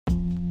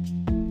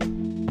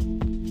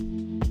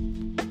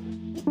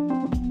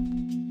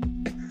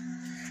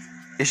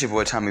It's your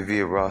boy Tommy V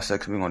at Raw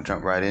Sex. We're gonna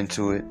jump right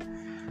into it.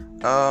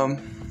 So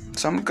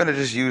I'm gonna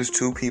just use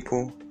two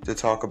people to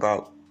talk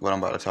about what I'm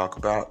about to talk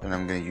about, and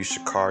I'm gonna use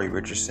Sha'Carri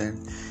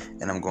Richardson,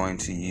 and I'm going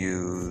to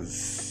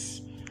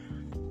use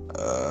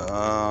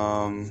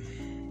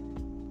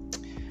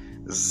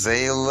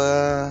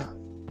Zayla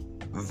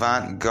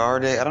Van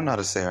Garde. I don't know how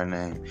to say her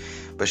name,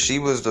 but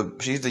she's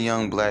the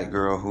young black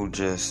girl who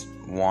just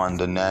won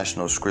the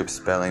National Script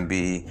Spelling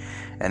Bee,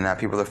 and now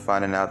people are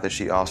finding out that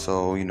she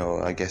also,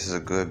 I guess is a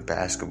good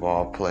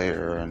basketball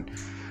player and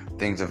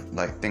things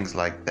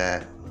like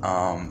that.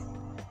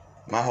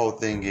 My whole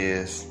thing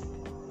is,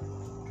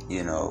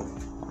 let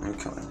me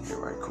come in here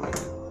right quick.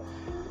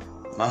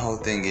 My whole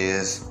thing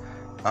is,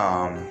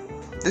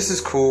 this is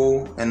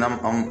cool, and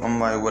I'm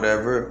like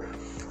whatever,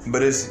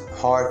 but it's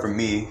hard for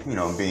me,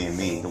 being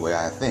me the way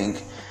I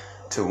think,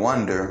 to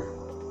wonder,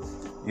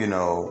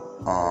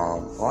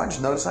 I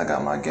just noticed I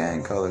got my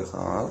gang colors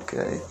on.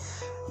 Okay,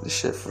 this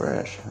shit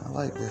fresh. I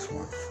like this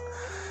one.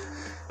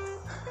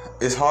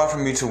 It's hard for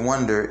me to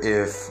wonder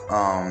if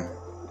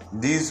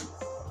these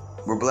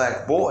were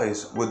black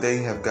boys, would they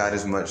have got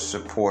as much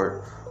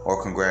support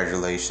or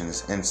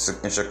congratulations? In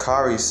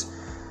Sha'Carri's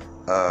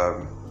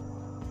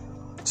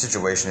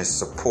situation is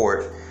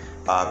support.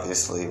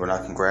 Obviously, we're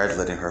not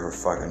congratulating her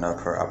for fucking up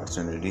her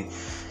opportunity.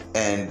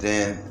 And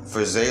then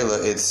for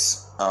Zayla,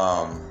 it's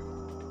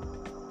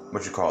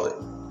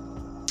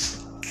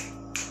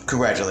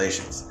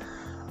congratulations.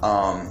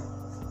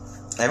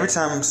 Every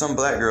time some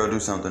black girl do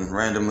something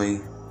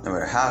randomly, no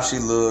matter how she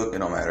look,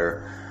 no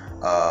matter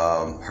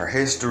her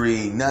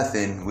history,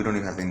 nothing, we don't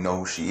even have to know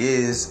who she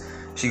is,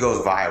 she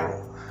goes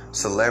viral.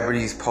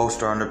 Celebrities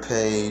post her on their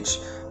page,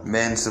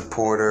 men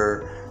support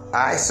her,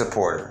 I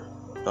support her.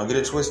 Don't get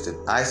it twisted,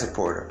 I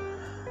support her.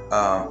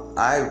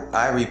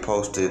 I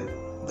reposted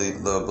the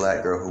little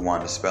black girl who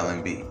won the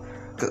spelling bee,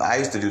 because I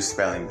used to do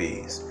spelling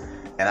bees,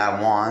 and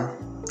I won.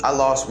 I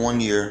lost 1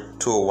 year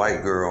to a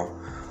white girl.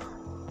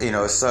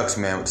 It sucks,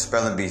 man, with the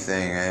spelling bee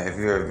thing. And if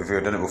you've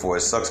ever done it before,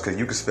 it sucks because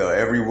you can spell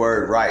every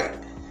word right,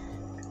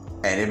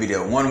 and it'd be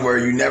the one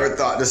word you never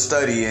thought to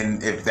study.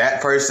 And if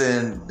that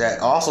person that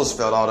also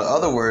spelled all the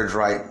other words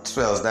right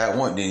spells that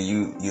one, then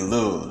you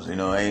lose.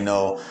 Ain't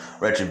no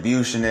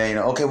retribution. Ain't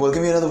no, okay, well,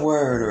 give me another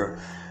word, or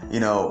I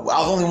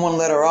was only one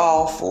letter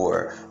off,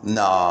 or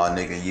nah,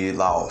 nigga, you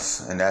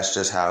lost. And that's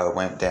just how it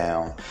went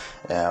down.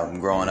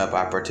 Growing up,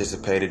 I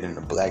participated in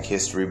the Black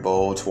History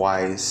Bowl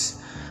twice.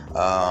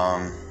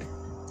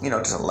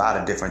 Just a lot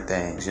of different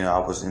things. I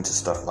was into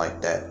stuff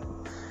like that.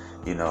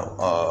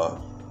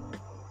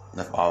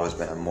 I've always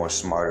been a more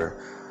smarter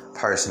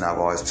person. I've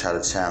always tried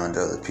to challenge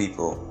other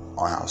people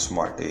on how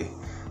smart they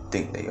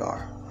think they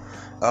are.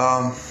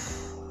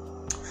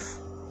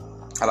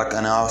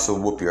 And I also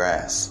whoop your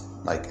ass,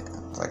 like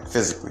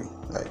physically,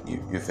 like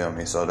you feel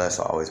me? So that's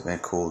always been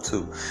cool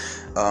too.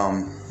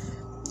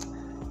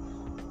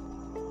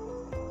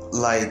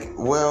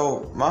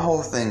 My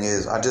whole thing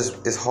is,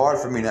 it's hard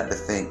for me not to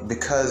think,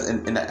 because,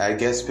 and I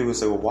guess people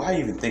say, well, why are you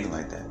even thinking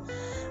like that?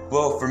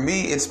 Well, for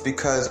me, it's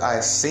because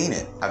I've seen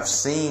it. I've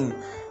seen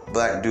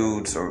black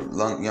dudes or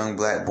young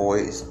black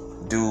boys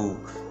do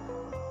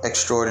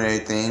extraordinary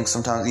things,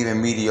 sometimes even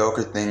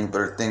mediocre things,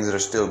 but are things that are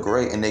still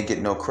great, and they get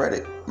no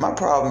credit. My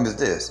problem is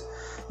this.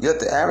 You let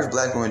the average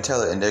black woman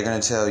tell it, and they're going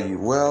to tell you,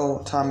 well,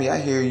 Tommy, I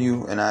hear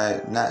you, and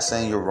I'm not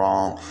saying you're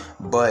wrong,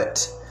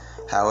 but,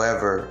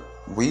 however,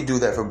 we do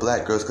that for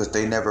black girls because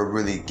they never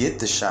really get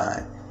the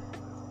shine.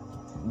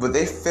 But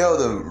they fail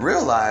to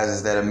realize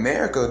is that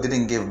America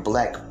didn't give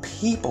black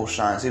people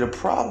shine. See, the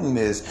problem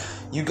is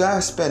you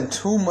guys spend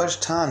too much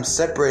time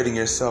separating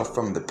yourself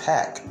from the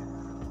pack.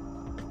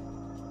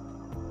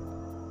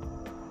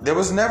 There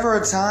was never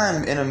a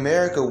time in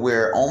America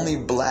where only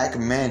black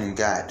men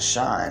got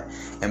shine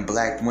and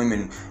black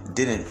women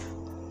didn't,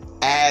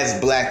 as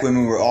black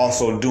women were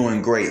also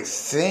doing great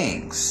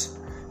things.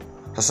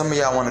 So some of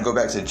y'all want to go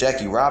back to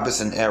Jackie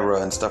Robinson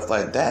era and stuff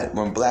like that,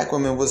 when black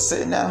women was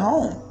sitting at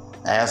home,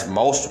 as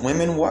most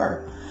women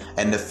were.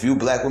 And the few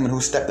black women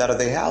who stepped out of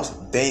their house,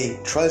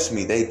 trust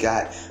me, they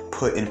got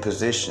put in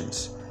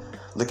positions.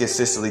 Look at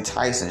Cicely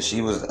Tyson.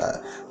 She was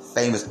a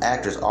famous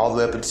actress all the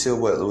way up until,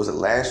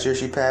 last year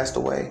she passed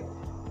away?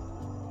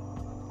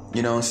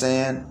 You know what I'm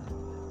saying?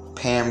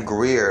 Pam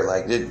Grier,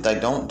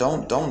 don't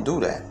do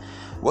that.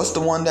 What's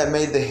the one that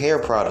made the hair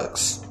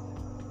products?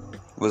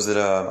 Was it,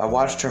 I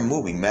watched her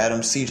movie,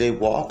 Madam C.J.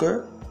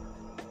 Walker?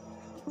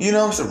 You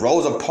know what I'm saying?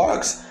 Rosa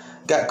Parks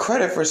got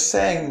credit for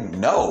saying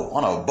no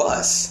on a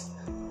bus.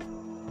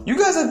 You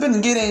guys have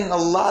been getting a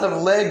lot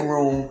of leg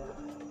room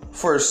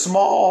for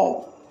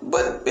small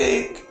but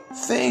big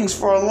things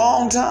for a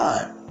long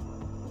time.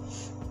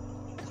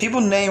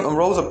 People name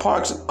Rosa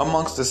Parks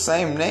amongst the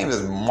same names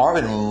as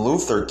Martin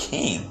Luther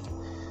King.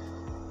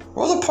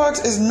 Rosa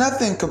Parks is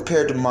nothing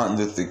compared to Martin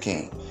Luther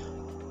King.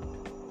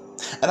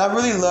 And I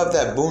really love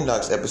that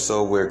Boondocks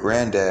episode where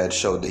Granddad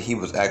showed that he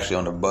was actually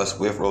on the bus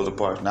with Rosa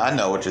Parks. Now, I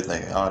know what you're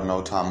thinking. Oh,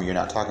 no, Tommy, you're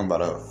not talking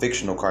about a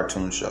fictional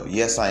cartoon show.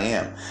 Yes, I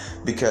am.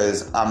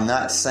 Because I'm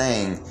not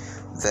saying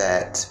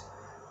that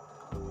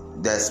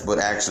that's what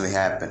actually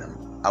happened.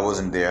 I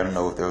wasn't there. I don't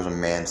know if there was a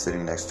man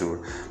sitting next to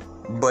her.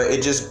 But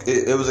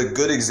it was a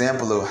good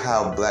example of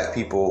how black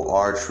people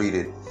are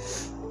treated.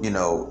 You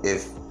know,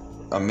 if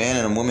a man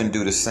and a woman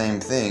do the same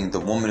thing, the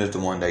woman is the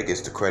one that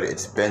gets the credit.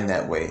 It's been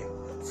that way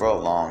for a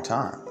long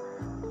time.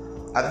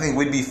 I think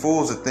we'd be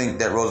fools to think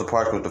that Rosa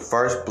Parks was the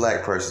first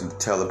black person to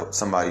tell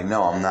somebody,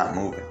 no, I'm not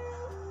moving.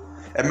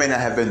 It may not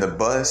have been the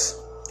bus.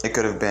 It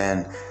could have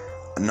been,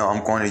 no,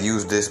 I'm going to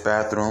use this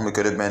bathroom. It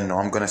could have been, no,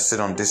 I'm going to sit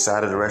on this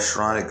side of the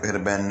restaurant. It could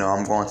have been, no,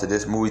 I'm going to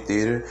this movie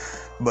theater.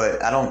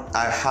 But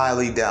I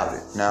highly doubt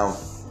it. Now,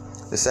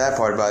 the sad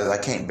part about it is I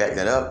can't back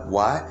that up.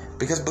 Why?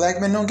 Because black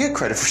men don't get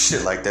credit for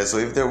shit like that. So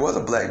if there was a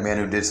black man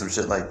who did some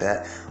shit like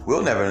that,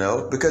 we'll never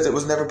know because it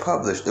was never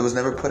published. It was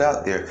never put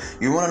out there.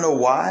 You want to know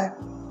why?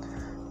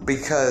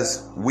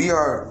 Because we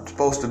are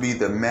supposed to be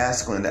the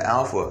masculine, the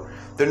alpha.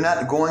 They're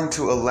not going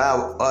to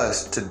allow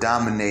us to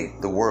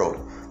dominate the world.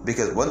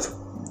 Because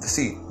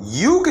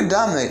you can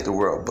dominate the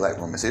world, black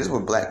women. See, this is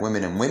what black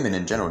women and women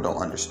in general don't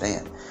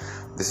understand.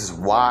 This is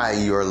why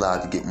you're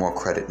allowed to get more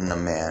credit than a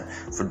man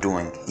for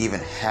doing even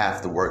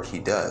half the work he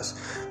does.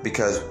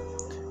 Because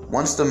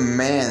once the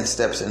man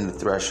steps in the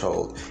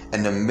threshold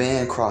and the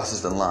man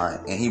crosses the line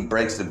and he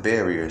breaks the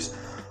barriers,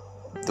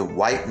 the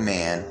white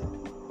man,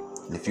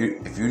 if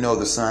you know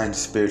the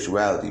science of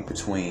spirituality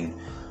between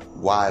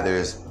why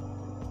there's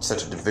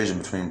such a division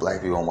between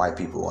black people and white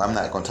people, I'm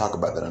not going to talk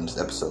about that on this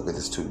episode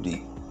because it's too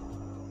deep.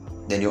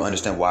 Then you'll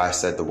understand why I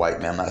said the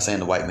white man. I'm not saying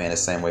the white man the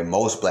same way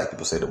most black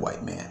people say the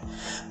white man.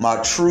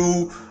 My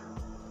true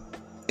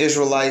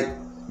Israelite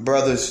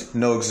brothers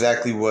know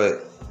exactly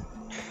what,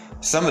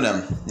 some of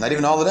them, not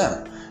even all of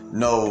them,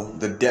 know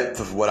the depth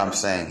of what I'm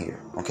saying here,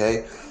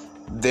 okay?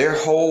 Their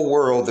whole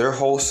world, their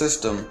whole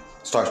system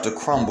starts to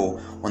crumble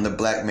when the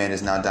black man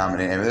is now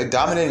dominating. And they're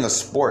dominating a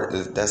sport,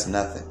 that's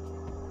nothing.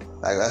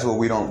 Like, that's what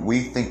we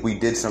think we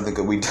did something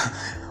because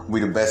we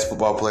the best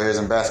football players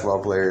and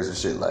basketball players and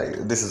shit.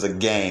 Like, this is a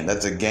game.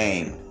 That's a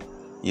game.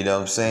 You know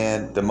what I'm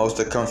saying? The most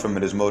that comes from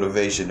it is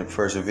motivation and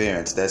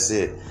perseverance. That's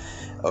it.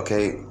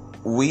 Okay?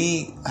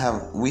 We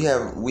have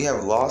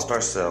lost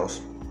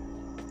ourselves.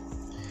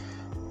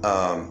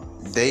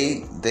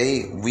 They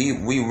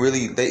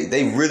really,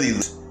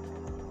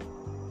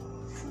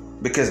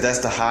 because that's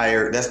the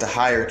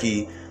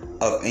hierarchy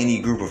of any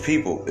group of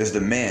people. Is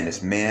the man.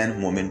 It's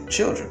man, woman,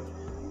 children.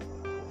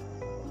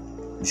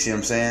 You see what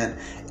I'm saying?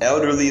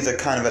 Elderlies are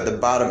kind of at the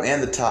bottom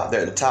and the top.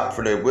 They're at the top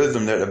for their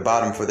wisdom. They're at the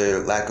bottom for their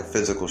lack of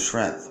physical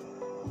strength.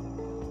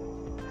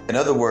 In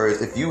other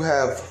words, if you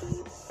have,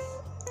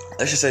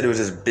 let's just say there was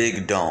this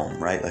big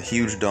dome, right? A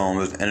huge dome. It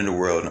was the end of the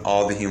world and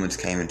all the humans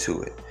came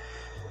into it.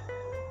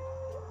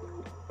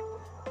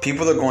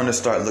 People are going to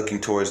start looking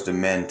towards the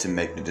men to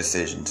make the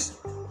decisions.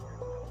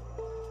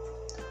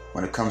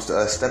 When it comes to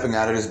us stepping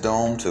out of this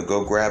dome to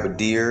go grab a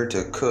deer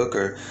to cook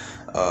or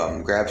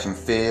grab some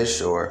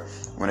fish, or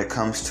when it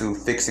comes to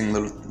fixing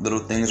little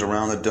things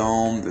around the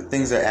dome, the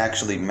things that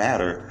actually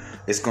matter,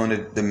 it's going to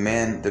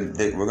demand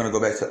we're going to go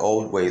back to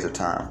old ways of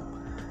time,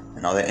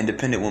 and all that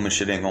independent woman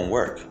shit ain't going to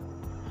work.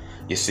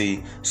 You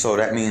see, so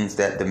that means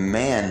that the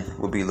man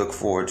will be looked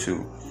forward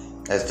to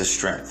as the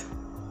strength,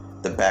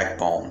 the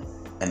backbone,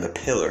 and the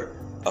pillar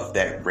of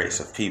that race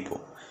of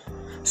people.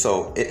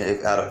 So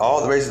out of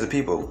all the races of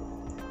people,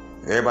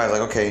 everybody's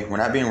like, okay, we're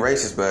not being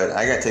racist, but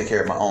I gotta take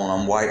care of my own.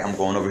 I'm white, I'm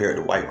going over here at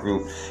the white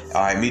group.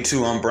 All right, me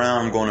too, I'm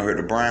brown, I'm going over here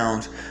to the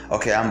browns.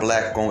 Okay, I'm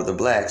black, I'm going with the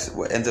blacks.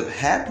 What ends up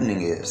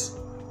happening is,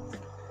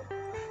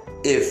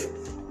 if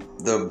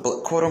the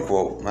quote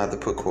unquote, I have to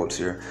put quotes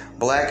here,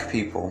 black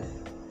people,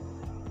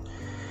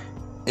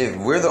 if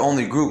we're the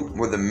only group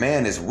where the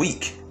man is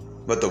weak,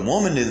 but the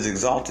woman is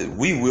exalted,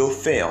 we will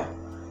fail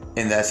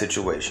in that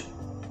situation.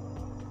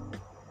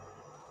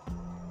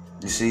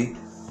 You see?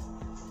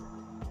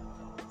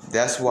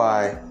 That's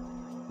why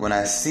when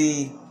I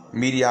see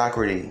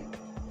mediocrity,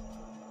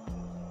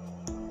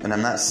 and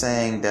I'm not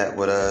saying that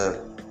we're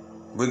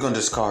going to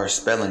just call her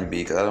Spelling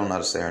Bee because I don't know how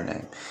to say her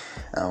name.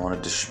 I don't want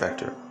to disrespect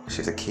her.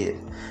 She's a kid.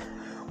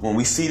 When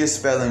we see the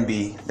Spelling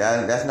Bee,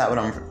 that's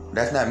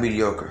not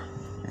mediocre.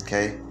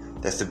 Okay?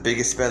 That's the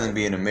biggest spelling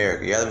bee in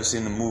America. You ever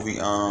seen the movie,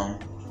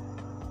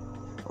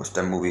 what's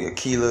that movie?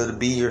 Aquila the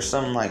Bee or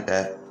something like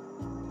that.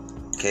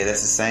 Okay,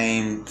 that's the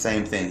same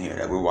thing here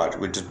that we watch.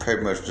 We just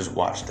pretty much just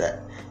watched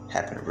that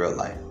happen in real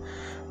life,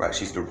 right?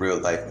 She's the real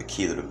life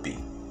Aquila the Bee,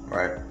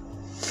 right?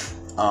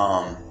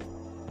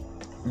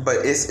 But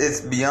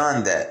it's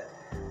beyond that.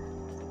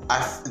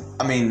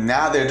 I mean,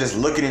 now they're just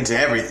looking into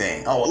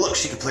everything. Oh, look,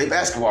 she can play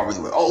basketball really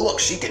well. Oh,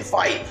 look, she can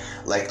fight.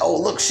 Like, oh,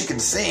 look, she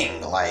can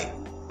sing. Like,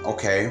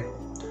 okay.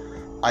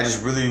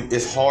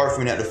 It's hard for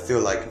me not to feel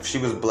like if she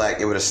was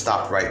black, it would have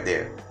stopped right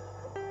there.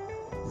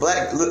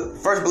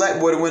 First black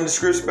boy to win the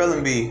Scripps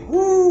Spelling Bee.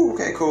 Woo,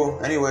 okay,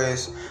 cool.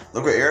 Anyways,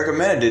 look what Erica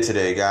Mena did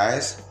today,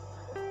 guys.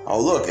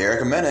 Oh, look,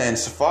 Erica Mena and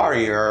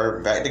Safari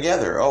are back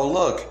together. Oh,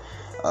 look,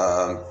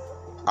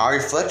 Ari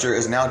Fletcher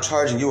is now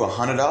charging you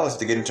 $100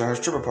 to get into her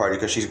stripper party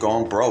because she's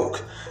going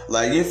broke.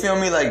 Like, you feel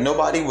me? Like,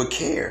 nobody would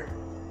care.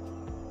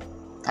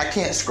 I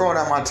can't scroll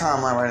down my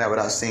timeline right now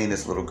without seeing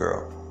this little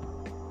girl.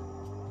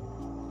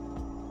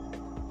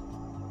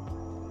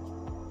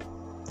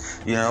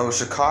 You know,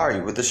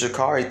 Sha'Carri, with the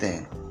Sha'Carri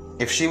thing.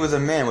 If she was a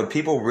man, would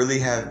people really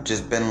have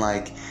just been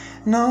like,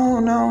 no,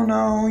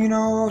 you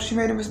know, she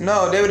made a mistake?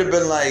 No, they would have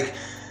been like,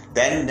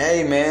 that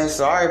day, man,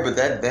 sorry, but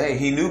that day,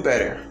 he knew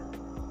better.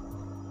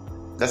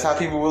 That's how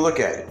people would look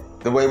at it.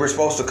 The way we're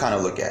supposed to kind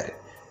of look at it.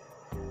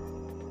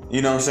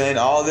 You know what I'm saying?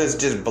 All this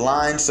just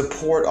blind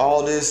support,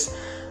 all this,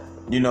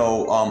 you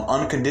know,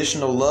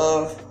 unconditional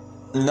love.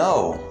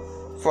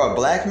 No. For a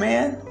black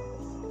man?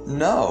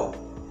 No.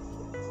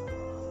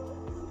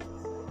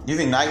 You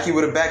think Nike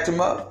would have backed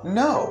him up?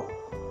 No.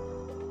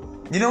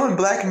 You know when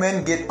black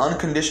men get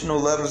unconditional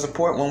love and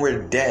support? When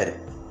we're dead.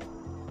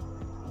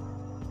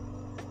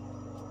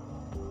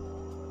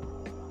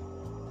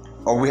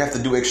 Or we have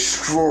to do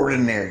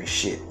extraordinary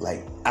shit,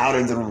 like out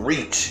of the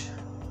reach.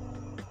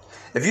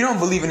 If you don't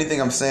believe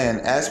anything I'm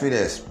saying, ask me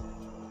this.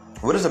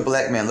 What does a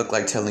black man look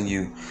like telling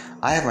you,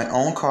 I have my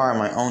own car and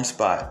my own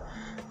spot,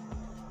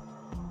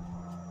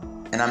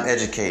 and I'm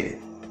educated,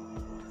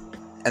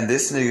 and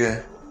this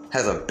nigga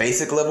has a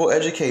basic level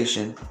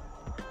education,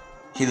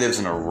 he lives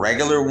in a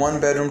regular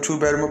 1-bedroom,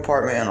 2-bedroom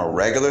apartment in a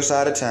regular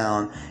side of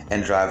town,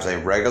 and drives a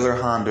regular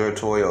Honda or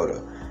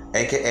Toyota,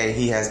 aka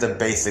he has the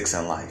basics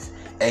in life,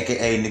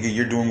 aka nigga,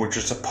 you're doing what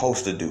you're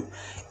supposed to do,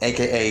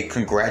 aka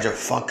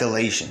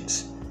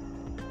congratulations.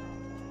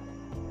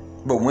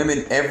 But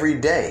women every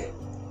day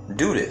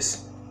do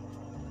this.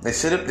 They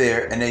sit up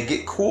there and they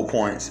get cool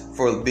points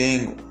for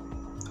being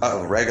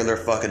a regular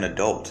fucking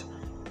adult.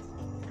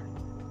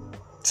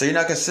 So you're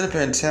not gonna sit up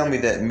here and tell me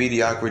that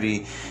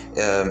mediocrity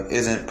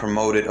isn't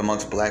promoted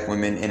amongst black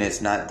women, and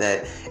it's not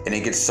that, and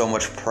it gets so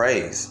much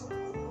praise.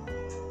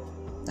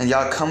 And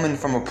y'all coming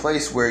from a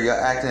place where y'all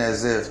acting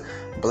as if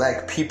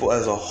black people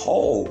as a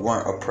whole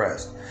weren't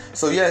oppressed.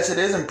 So yes, it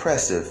is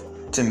impressive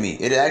to me.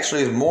 It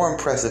actually is more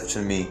impressive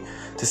to me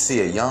to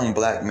see a young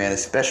black man,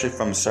 especially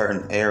from a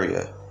certain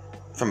area,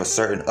 from a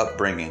certain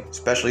upbringing,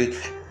 especially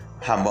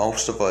how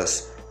most of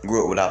us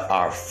grew up without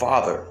our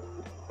father.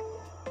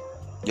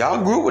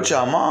 Y'all grew up with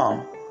y'all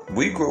mom.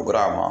 We grew up with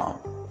our mom.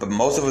 But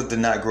most of us did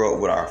not grow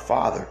up with our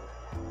father.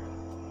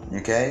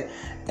 Okay?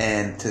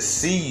 And to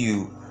see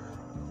you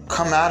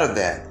come out of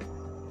that,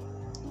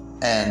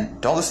 and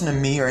don't listen to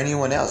me or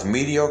anyone else,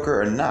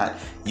 mediocre or not,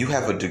 you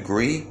have a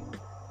degree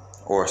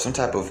or some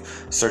type of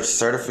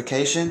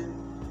certification.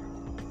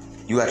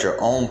 You at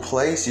your own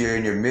place. You're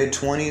in your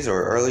mid-20s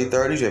or early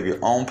 30s. You have your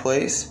own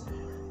place.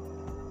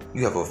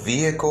 You have a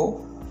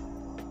vehicle.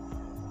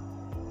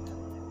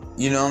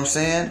 You know what I'm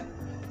saying?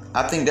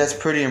 I think that's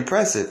pretty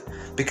impressive,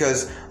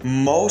 because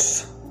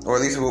most, or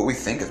at least what we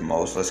think is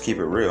most, let's keep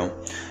it real,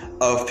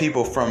 of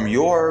people from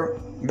your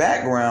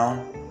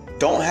background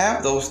don't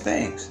have those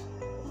things.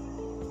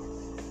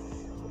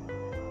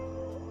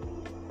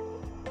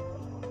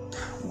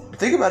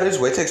 Think about it this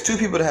way. It takes two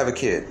people to have a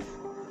kid.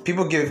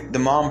 People give the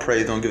mom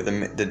praise, don't give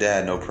the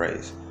dad no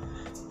praise.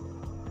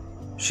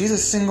 She's a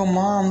single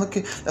mom.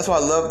 That's why I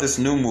love this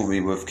new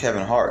movie with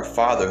Kevin Hart,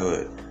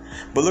 Fatherhood.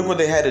 But look what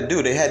they had to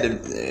do. They had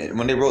to,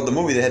 when they wrote the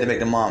movie, they had to make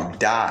the mom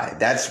die.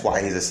 That's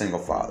why he's a single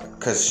father,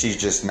 because she's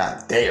just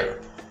not there.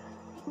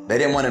 They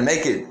didn't want to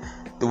make it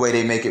the way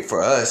they make it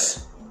for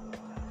us.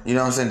 You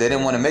know what I'm saying? They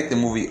didn't want to make the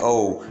movie,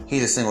 oh,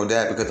 he's a single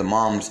dad because the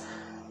mom's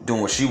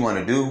doing what she want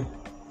to do.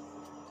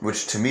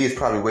 Which to me is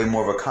probably way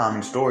more of a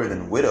common story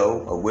than a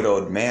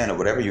widowed man, or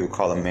whatever you would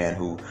call a man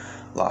who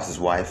lost his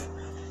wife.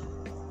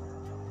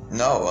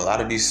 No, a lot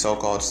of these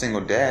so-called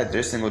single dads,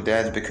 they're single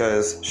dads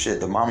because, shit,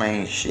 the mama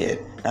ain't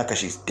shit. Not because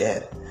she's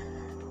dead.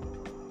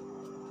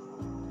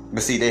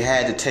 But see, they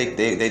had to take,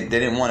 they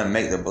didn't want to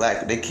make the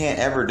black, they can't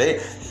ever,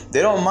 they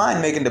don't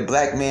mind making the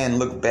black man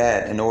look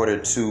bad in order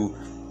to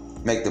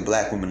make the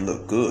black woman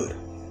look good.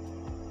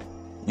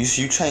 You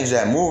change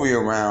that movie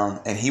around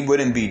and he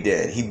wouldn't be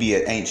dead. He'd be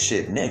an ain't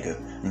shit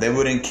nigga. They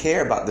wouldn't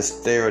care about the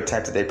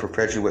stereotype that they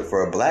perpetuate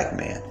for a black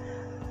man.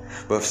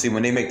 But see,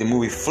 when they make the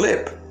movie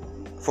flip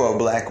for a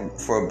black,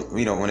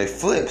 when it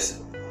flips,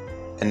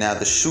 and now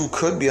the shoe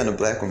could be on the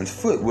black woman's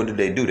foot, what did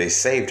they do? They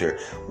saved her.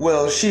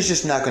 Well, she's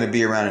just not going to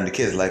be around in the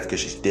kid's life because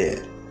she's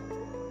dead.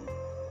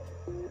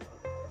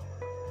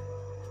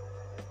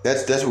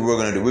 That's what we're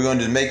going to do. We're going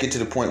to make it to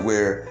the point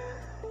where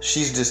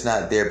she's just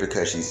not there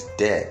because she's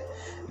dead.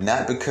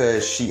 Not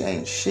because she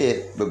ain't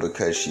shit, but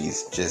because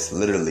she's just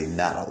literally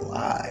not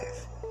alive.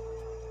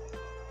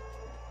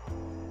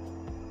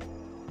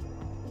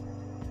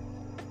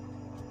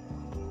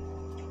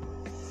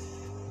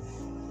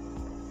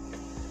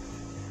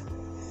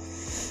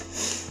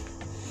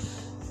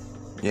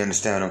 You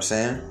understand what I'm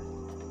saying?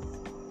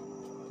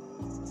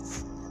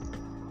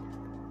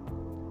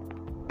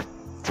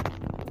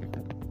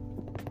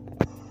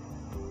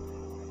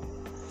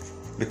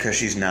 Because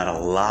she's not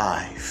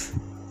alive.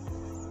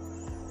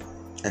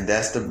 And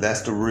that's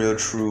the real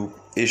true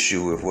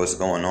issue of what's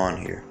going on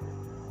here.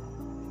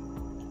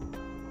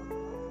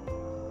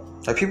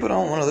 Like, people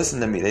don't want to listen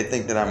to me. They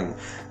think that I'm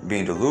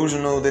being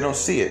delusional. They don't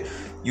see it.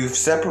 You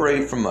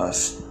separate from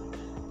us.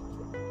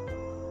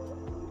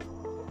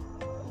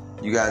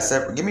 You guys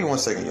separate. Give me 1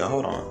 second, y'all.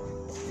 Hold on.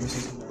 Let me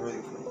see something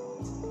really quick.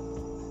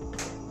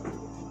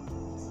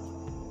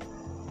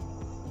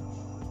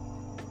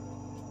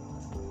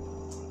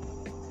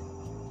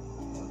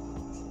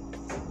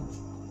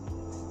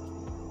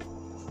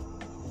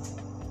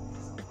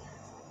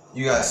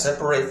 You guys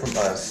separate from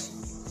us.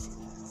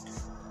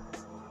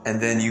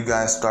 And then you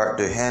guys start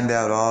to hand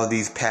out all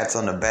these pats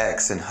on the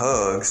backs and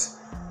hugs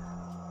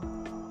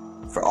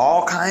for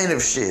all kind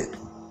of shit.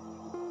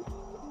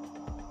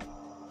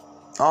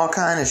 All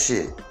kind of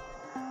shit.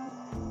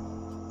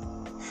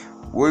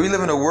 We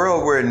live in a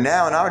world where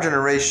now in our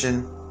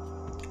generation,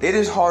 it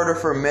is harder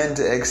for men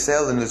to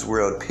excel in this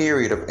world,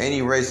 period, of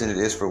any race than it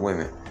is for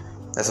women.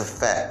 That's a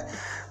fact.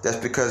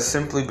 That's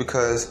simply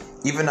because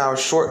even our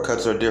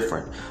shortcuts are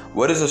different.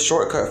 What is a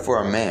shortcut for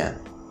a man?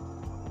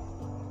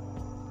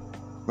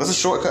 What's a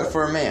shortcut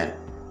for a man?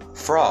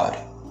 Fraud.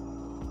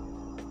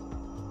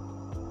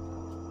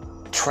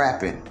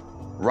 Trapping.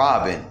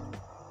 Robbing.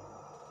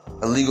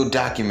 Illegal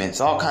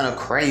documents. All kind of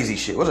crazy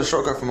shit. What's a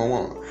shortcut from a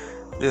woman?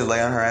 Just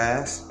lay on her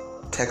ass.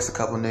 Text a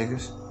couple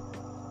niggas.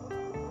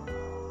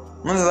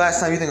 When's the last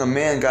time you think a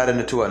man got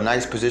into a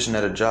nice position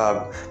at a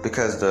job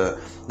because the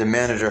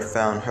manager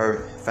found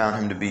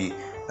him to be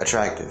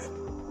attractive?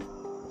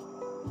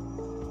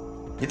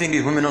 You think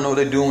these women don't know what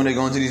they're doing when they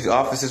go into these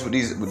offices with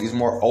these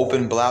more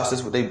open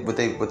blouses? What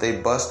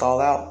they bust all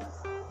out?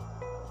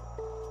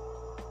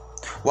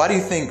 Why do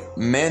you think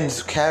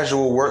men's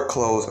casual work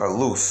clothes are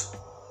loose?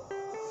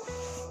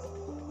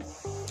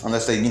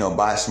 Unless they,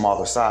 buy a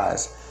smaller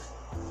size.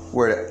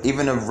 Where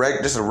even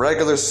just a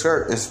regular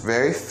skirt is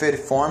very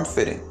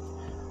form-fitting.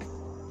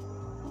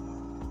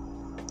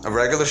 A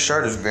regular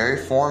shirt is very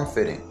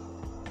form-fitting.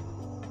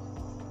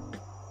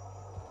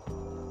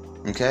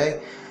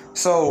 Okay?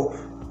 So,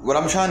 what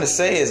I'm trying to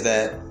say is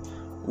that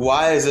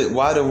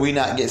why do we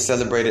not get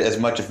celebrated as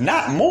much, if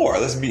not more?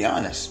 Let's be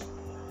honest.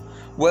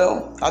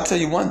 Well, I'll tell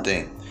you one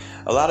thing.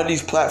 A lot of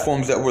these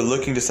platforms that we're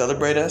looking to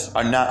celebrate us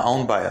are not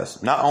owned by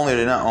us. Not only are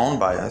they not owned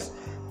by us,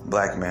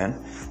 black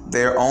men,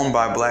 they're owned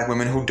by black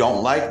women who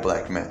don't like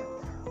black men.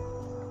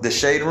 The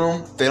Shade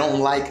Room, they don't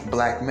like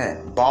black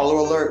men. Baller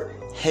Alert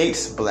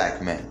hates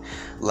black men.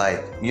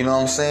 Like, you know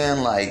what I'm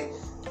saying? Like,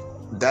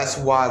 that's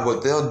why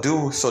what they'll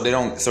do so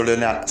they're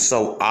not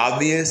so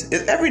obvious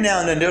is every now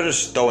and then they'll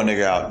just throw a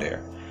nigga out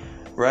there.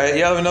 Right?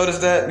 You ever notice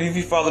that? If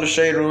you follow the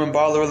Shade Room and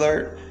Baller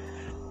Alert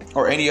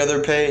or any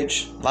other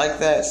page like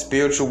that,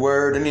 Spiritual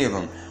Word, any of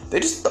them, they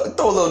just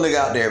throw a little nigga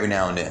out there every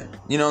now and then.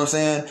 You know what I'm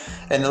saying?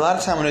 And a lot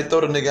of time when they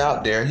throw the nigga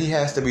out there, he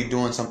has to be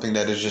doing something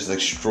that is just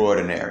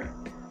extraordinary.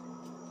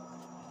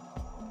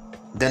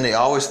 Then they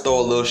always throw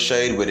a little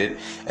shade with it.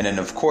 And then,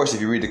 of course,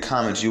 if you read the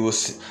comments, you will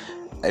see.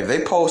 If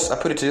they post,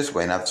 I put it this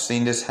way, and I've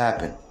seen this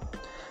happen.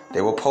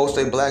 They will post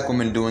a black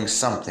woman doing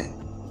something.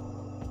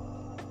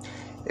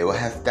 It will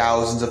have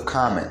thousands of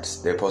comments.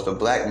 They'll post a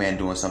black man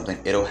doing something.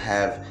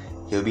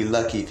 He'll be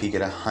lucky if he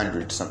get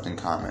 100-something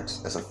comments.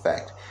 That's a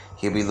fact.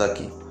 He'll be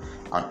lucky.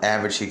 On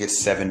average, he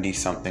gets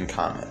 70-something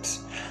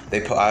comments.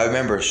 I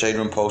remember Shade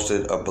Room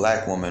posted a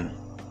black woman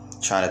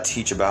trying to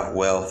teach about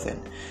wealth and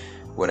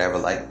whatever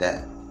like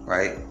that,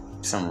 right?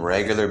 Some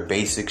regular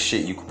basic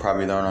shit you could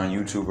probably learn on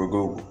YouTube or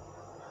Google.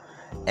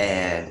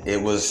 And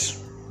it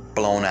was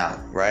blown out,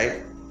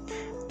 right?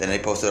 Then they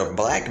posted a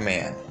black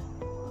man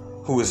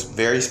who was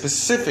very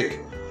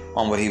specific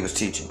on what he was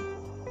teaching.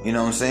 You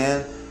know what I'm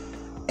saying?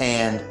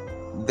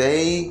 And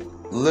they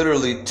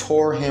literally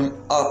tore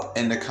him up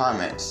in the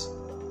comments.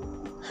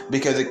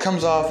 Because it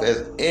comes off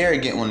as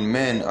arrogant when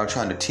men are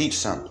trying to teach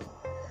something.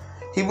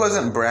 He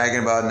wasn't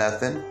bragging about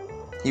nothing.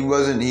 He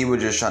was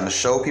just trying to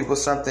show people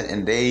something,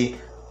 and they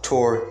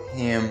tore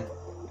him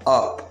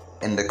up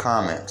in the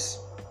comments.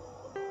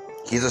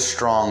 He's a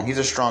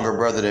stronger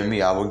brother than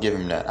me. I will give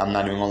him that. I'm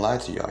not even gonna lie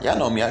to y'all. Y'all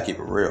know me, I keep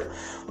it real.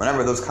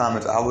 Whenever those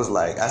comments,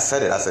 I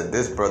said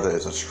this brother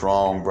is a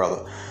strong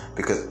brother.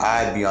 Because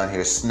I'd be on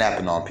here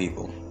snapping on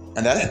people.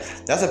 And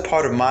that's a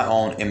part of my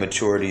own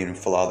immaturity and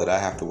flaw that I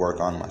have to work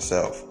on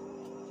myself.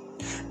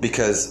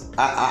 Because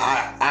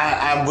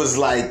I was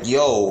like,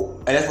 yo,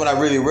 and that's when I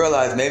really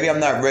realized maybe I'm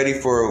not ready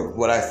for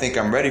what I think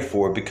I'm ready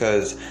for,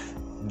 because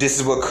this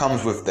is what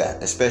comes with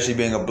that, especially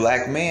being a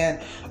black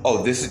man.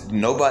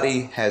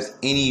 Nobody has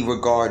any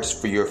regards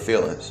for your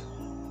feelings.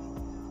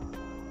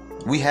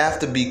 We have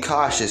to be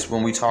cautious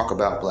when we talk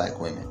about black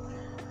women.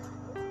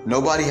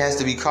 Nobody has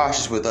to be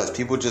cautious with us.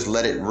 People just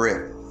let it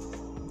rip.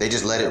 They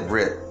just let it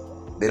rip.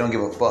 They don't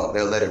give a fuck.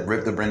 They'll let it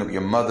rip. They'll bring up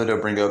your mother.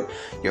 They'll bring up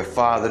your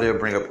father. They'll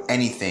bring up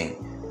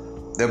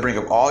anything. They'll bring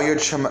up all your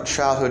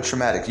childhood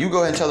traumatics. You go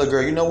ahead and tell a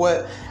girl, you know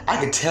what? I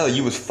can tell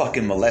you was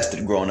fucking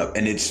molested growing up,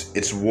 and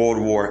it's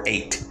World War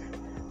VIII.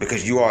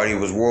 Because you already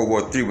was World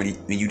War III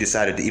when you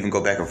decided to even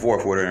go back and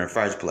forth with her in the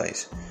first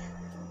place.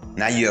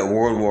 Now you're at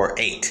World War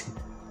VIII.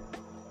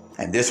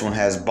 And this one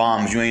has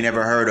bombs you ain't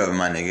never heard of,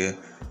 my nigga.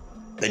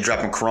 They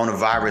dropping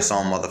coronavirus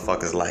on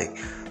motherfuckers like,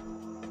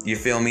 you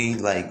feel me?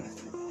 Like,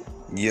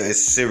 yeah,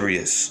 it's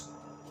serious.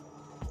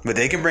 But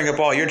they can bring up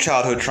all your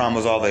childhood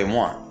traumas all they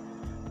want.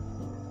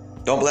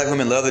 Don't black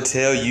women love to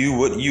tell you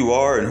what you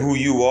are and who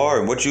you are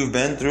and what you've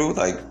been through?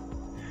 Like,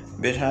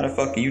 bitch, how the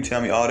fuck can you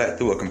tell me all that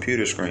through a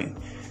computer screen?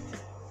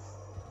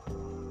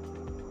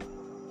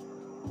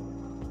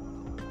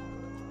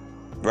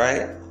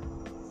 Right?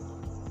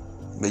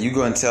 But you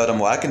go and tell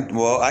them, I can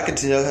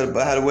tell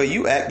by the way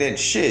you act that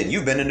shit.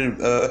 You've been in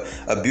an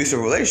abusive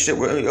relationship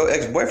where your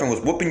ex-boyfriend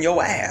was whooping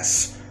your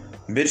ass.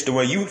 Bitch, the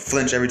way you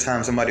flinch every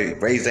time somebody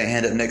raised their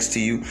hand up next to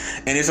you.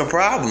 And it's a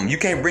problem. You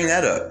can't bring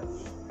that up.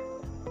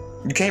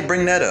 You can't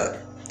bring that up.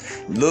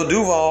 Lil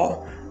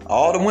Duval,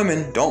 all the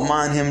women don't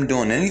mind him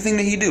doing anything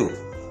that he do.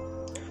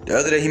 The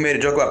other day he made a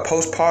joke about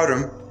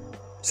postpartum,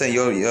 saying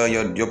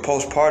your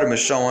postpartum is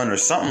showing or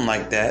something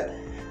like that.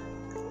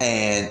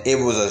 And it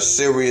was a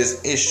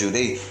serious issue.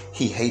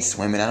 He hates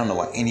women. I don't know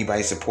why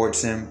anybody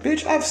supports him.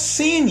 Bitch, I've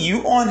seen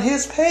you on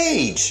his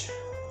page.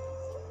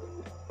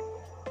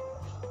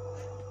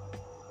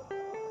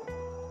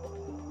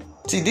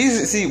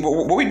 See,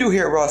 what we do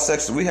here at Raw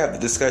Sex is we have the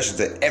discussions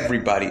that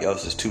everybody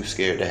else is too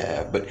scared to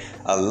have. But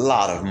a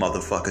lot of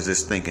motherfuckers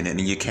is thinking it,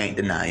 and you can't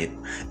deny it.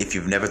 If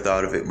you've never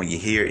thought of it, when you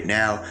hear it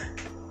now,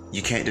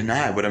 you can't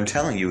deny it. What I'm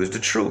telling you is the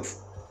truth.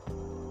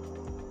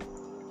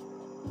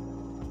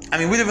 I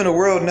mean, we live in a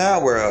world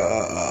now where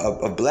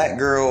a black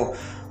girl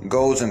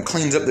goes and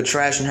cleans up the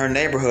trash in her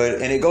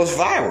neighborhood and it goes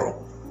viral.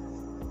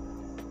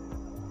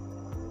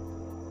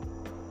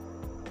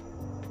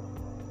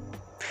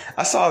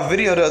 I saw a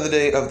video the other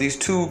day of these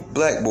two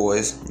black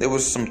boys. There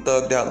was some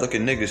thugged out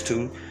looking niggas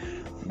too.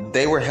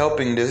 They were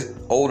helping this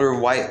older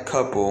white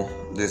couple,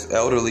 this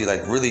elderly,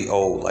 like really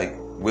old, like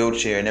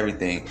wheelchair and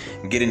everything,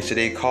 get into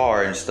their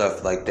car and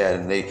stuff like that.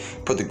 And they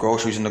put the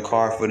groceries in the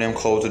car for them,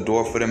 close the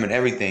door for them and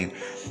everything.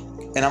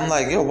 And I'm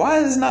like, yo, why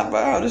is this not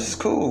viral? This is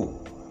cool.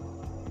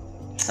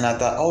 And I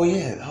thought,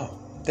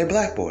 they're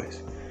black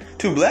boys.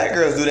 Two black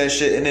girls do that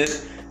shit,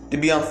 and to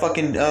be on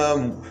fucking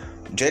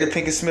Jada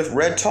Pinkett Smith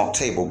Red Talk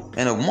table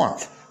in a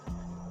month.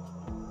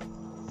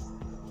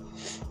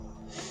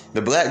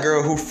 The black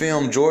girl who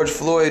filmed George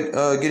Floyd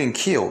getting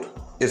killed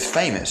is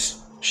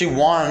famous. She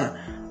won,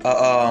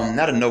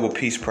 not a Nobel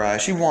Peace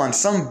Prize. She won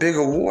some big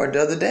award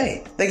the other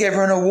day. They gave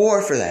her an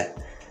award for that.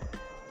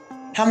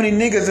 How many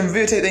niggas in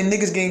videotape they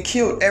niggas getting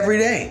killed every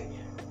day?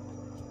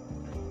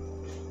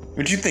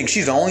 But you think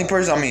she's the only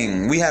person? I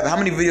mean, how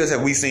many videos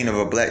have we seen of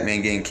a black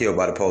man getting killed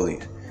by the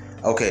police?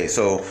 Okay,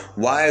 so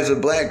why is a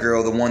black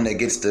girl the one that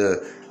gets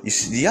the?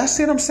 Y'all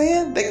see what I'm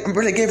saying? They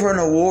gave her an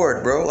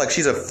award, bro. Like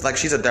she's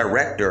a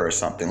director or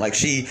something. Like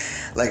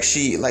she's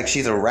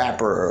a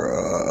rapper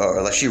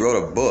or like she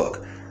wrote a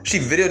book. She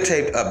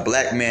videotaped a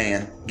black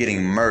man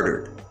getting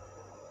murdered.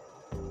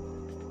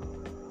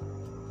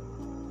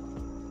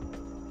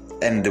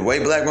 And the way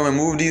black women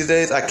move these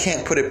days, I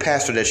can't put it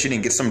past her that she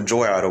didn't get some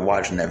joy out of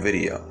watching that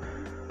video.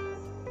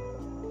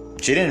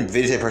 She didn't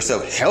videotape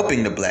herself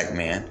helping the black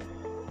man.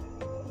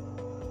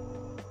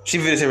 She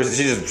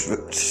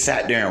just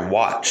sat there and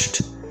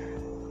watched.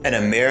 And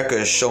America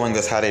is showing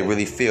us how they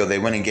really feel. They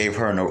went and gave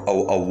her an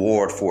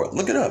award for it.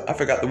 Look it up. I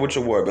forgot which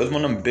award, but it was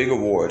one of them big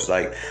awards.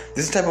 Like,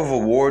 this type of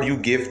award you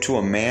give to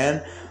a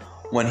man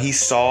when he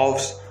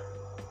solves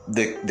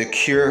the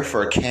cure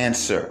for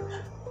cancer.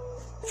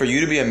 For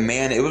you to be a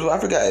man, it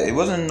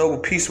wasn't a Nobel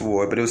Peace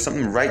Award, but it was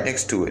something right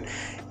next to it.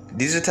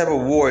 These are the type of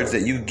awards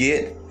that you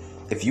get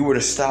if you were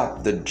to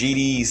stop the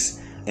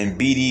GDs and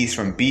BDs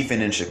from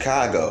beefing in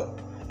Chicago.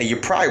 And you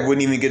probably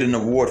wouldn't even get an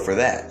award for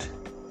that.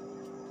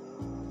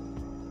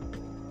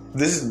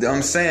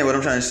 I'm saying what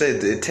I'm trying to say.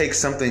 It takes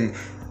something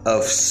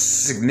of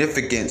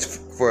significance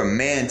for a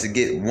man to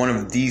get one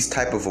of these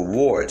type of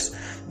awards.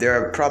 There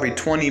are probably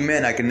 20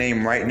 men I can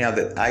name right now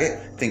that I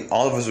think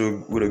all of us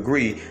would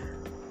agree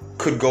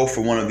could go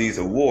for one of these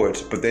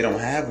awards, but they don't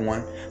have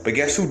one. But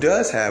guess who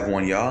does have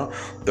one, y'all?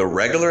 The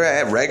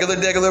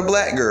regular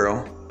black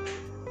girl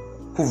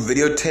who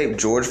videotaped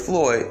George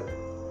Floyd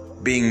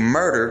being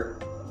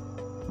murdered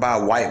by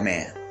a white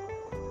man.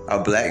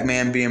 A black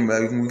man being,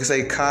 we can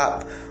say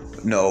cop.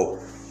 No,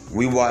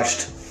 we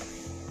watched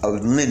a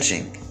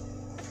lynching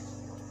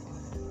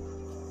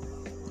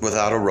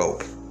without a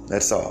rope.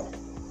 That's all.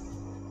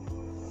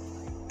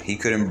 He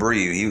couldn't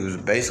breathe. He was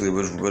basically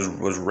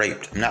was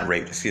raped. Not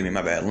raped, excuse me,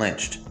 my bad.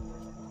 Lynched.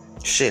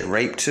 Shit,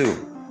 raped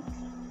too.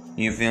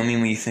 You feel me?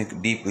 When you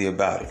think deeply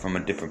about it from a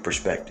different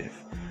perspective.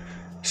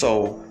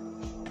 So,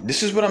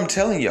 this is what I'm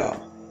telling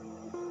y'all.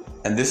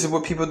 And this is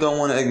what people don't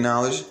want to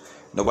acknowledge.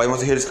 Nobody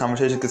wants to hear this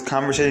conversation because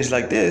conversations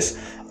like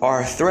this are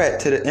a threat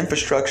to the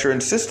infrastructure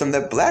and system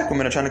that black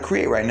women are trying to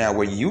create right now,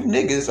 where you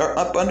niggas are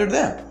up under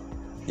them.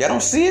 Y'all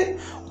don't see it?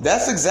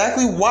 That's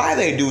exactly why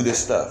they do this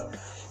stuff.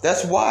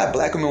 That's why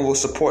black women will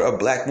support a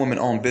black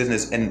woman-owned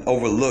business and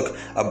overlook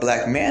a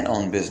black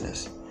man-owned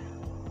business.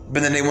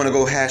 But then they want to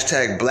go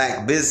hashtag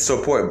black business,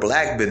 support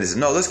black business.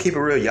 No, let's keep it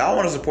real. Y'all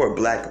want to support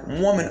black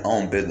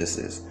woman-owned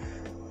businesses.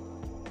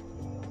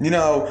 You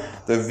know,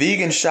 the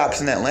vegan shops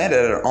in Atlanta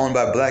that are owned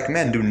by black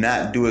men do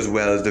not do as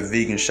well as the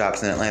vegan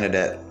shops in Atlanta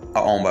that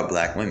are owned by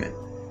black women.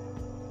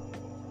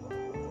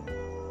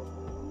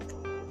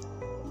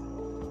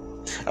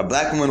 A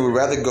black woman would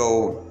rather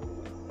go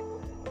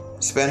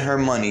spend her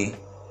money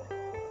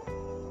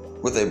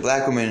with a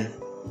black woman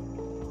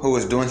who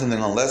is doing something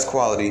on less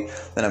quality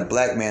than a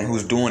black man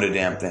who's doing the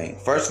damn thing.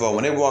 First of all,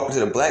 when they walk into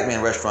the black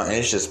man restaurant and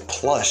it's just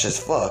plush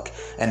as fuck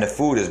and the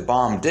food is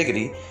bomb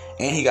diggity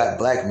and he got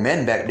black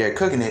men back there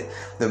cooking it,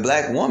 the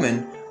black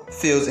woman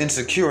feels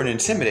insecure and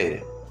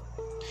intimidated.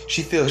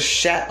 She feels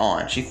shat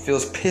on. She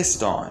feels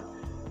pissed on.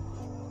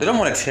 They don't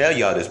want to tell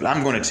y'all this, but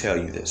I'm going to tell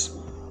you this.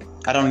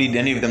 I don't need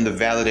any of them to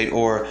validate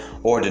or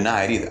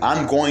deny it either.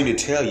 I'm going to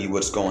tell you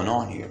what's going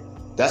on here.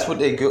 That's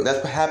what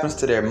happens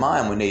to their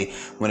mind when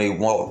they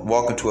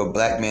walk into a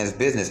black man's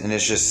business, and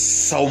it's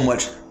just so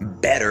much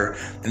better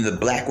than the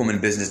black woman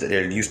business that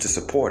they're used to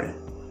supporting.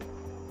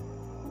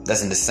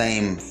 That's in the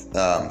same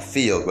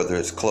field, whether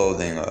it's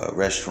clothing, a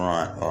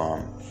restaurant,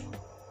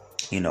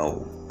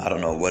 I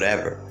don't know,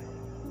 whatever.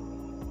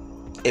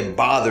 It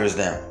bothers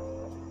them.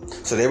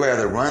 So they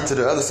rather run to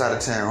the other side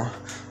of town.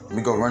 Let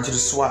me go run to the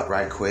SWAT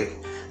right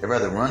quick. They'd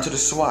rather run to the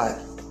SWAT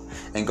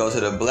and go to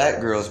the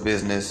black girl's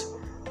business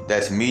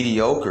that's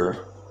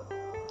mediocre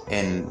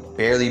and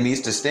barely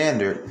meets the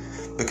standard,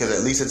 because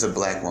at least it's a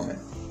black woman.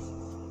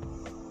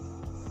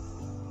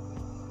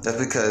 That's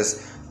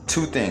because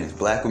two things.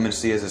 Black women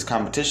see us as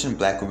competition.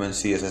 Black women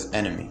see us as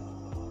enemy.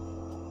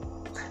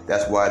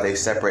 That's why they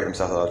separate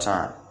themselves all the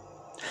time.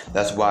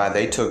 That's why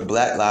they took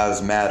Black Lives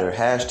Matter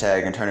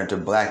hashtag and turned it to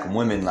Black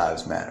Women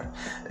Lives Matter.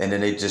 And then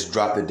they just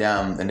dropped it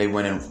down, and they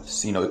went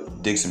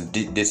and, did some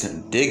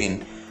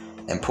digging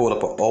and pulled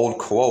up an old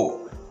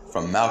quote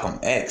from Malcolm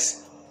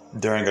X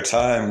during a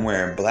time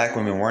where black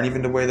women weren't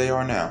even the way they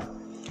are now.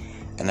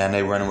 And then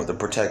they run with the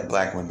protect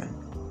black women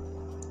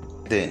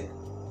thing.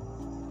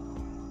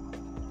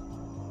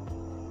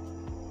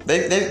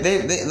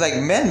 They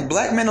like men,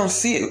 black men don't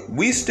see it.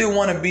 We still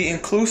want to be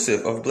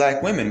inclusive of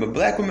black women, but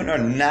black women are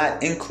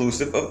not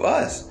inclusive of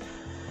us.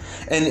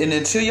 And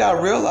until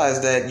y'all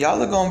realize that,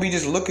 y'all are going to be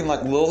just looking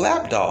like little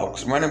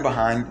lapdogs running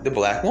behind the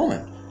black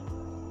woman.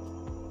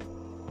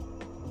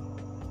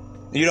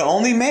 You're the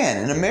only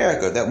man in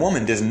America that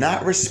woman does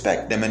not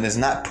respect them and does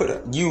not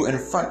put you in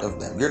front of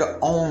them. You're the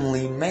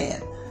only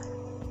man.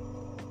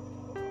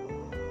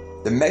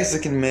 The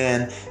Mexican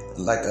man,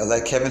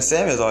 like Kevin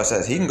Samuels always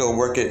says, he can go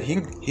work at he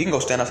can go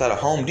stand outside of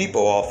Home Depot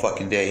all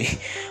fucking day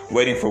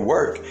waiting for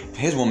work.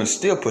 His woman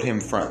still put him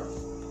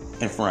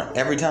in front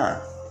every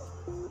time.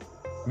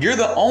 You're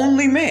the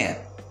only man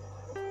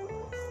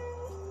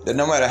that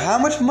no matter how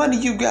much money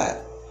you got,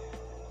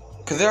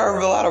 because there are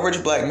a lot of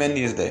rich black men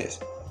these days,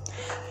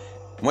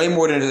 way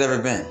more than there's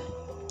ever been.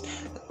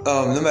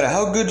 No matter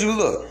how good you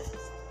look,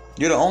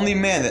 you're the only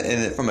man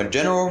that, from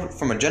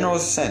a general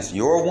sense,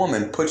 your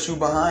woman puts you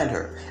behind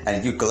her,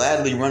 and you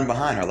gladly run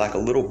behind her like a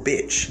little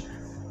bitch.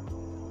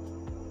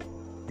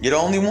 You're the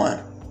only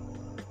one.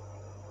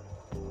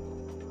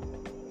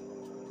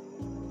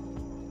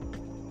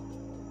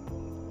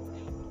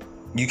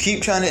 You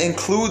keep trying to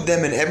include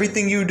them in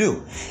everything you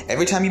do.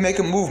 Every time you make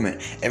a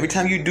movement, every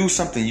time you do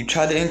something, you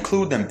try to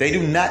include them. They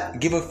do not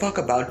give a fuck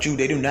about you.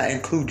 They do not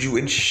include you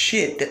in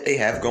shit that they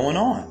have going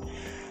on.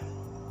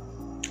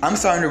 I'm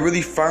starting to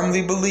really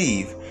firmly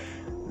believe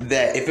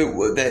that if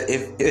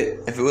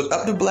it was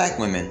up to black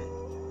women,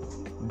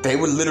 they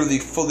would literally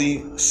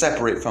fully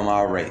separate from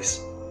our race,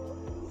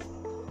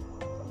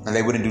 and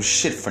they wouldn't do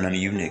shit for none of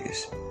you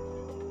niggas.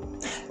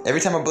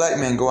 Every time a black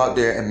man go out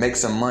there and make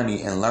some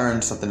money and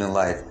learn something in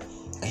life,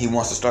 he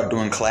wants to start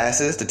doing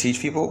classes to teach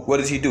people. What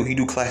does he do? He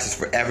do classes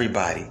for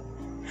everybody.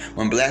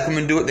 When black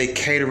women do it, they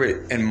cater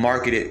it and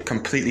market it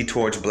completely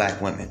towards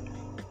black women.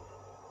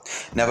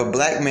 Now,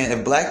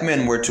 if black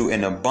men were to,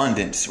 in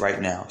abundance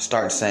right now,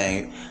 start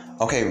saying,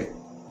 okay,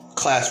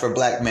 class for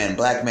black men,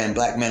 black men,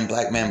 black men,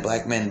 black men,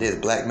 black men this,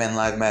 black men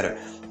lives matter,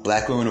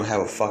 black women would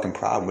have a fucking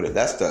problem with it.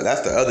 That's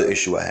the other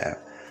issue I have.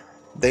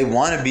 They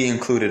want to be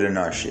included in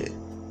our shit.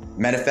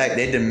 Matter of fact,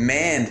 they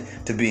demand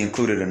to be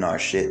included in our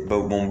shit.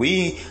 But when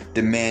we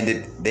demand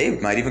it, they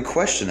might even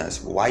question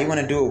us. Why you want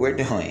to do what we're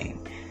doing?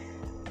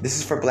 This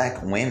is for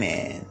black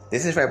women.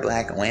 This is for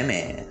black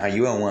women. Are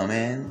you a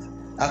woman?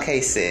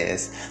 Okay,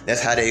 sis.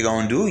 That's how they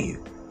gonna do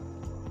you.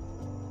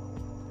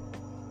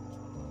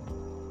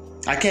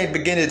 I can't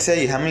begin to tell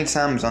you how many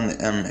times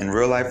in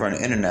real life or on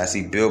the internet I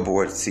see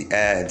billboards, I see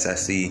ads, I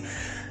see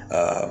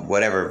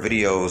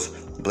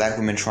videos, black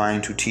women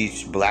trying to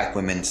teach black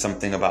women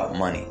something about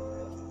money.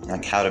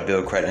 Like how to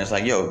build credit. And it's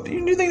like, yo, do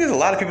you think there's a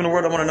lot of people in the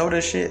world that want to know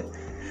this shit?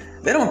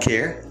 They don't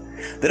care.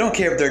 They don't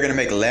care if they're going to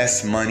make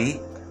less money,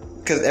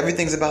 because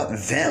everything's about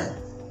them.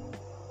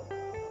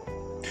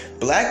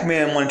 Black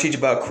men want to teach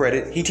about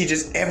credit. He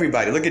teaches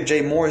everybody. Look at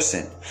Jay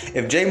Morrison.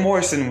 If Jay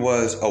Morrison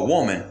was a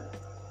woman,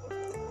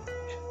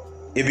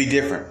 it'd be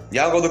different.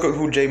 Y'all go look at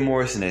who Jay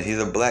Morrison is. He's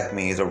a black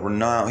man. He's a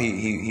renowned,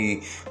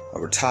 he a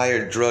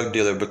retired drug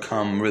dealer,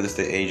 become real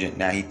estate agent.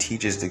 Now he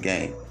teaches the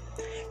game.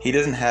 He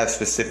doesn't have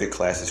specific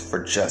classes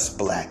for just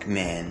black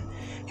men.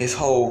 His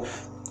whole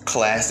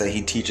class that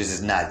he teaches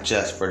is not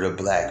just for the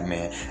black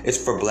men.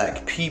 It's for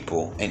black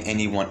people and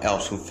anyone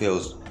else who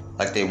feels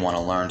like they want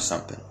to learn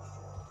something.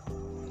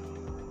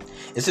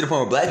 It's to the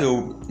point where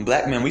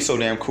black men, we so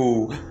damn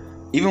cool.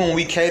 Even when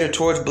we cater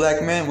towards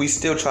black men, we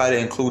still try to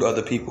include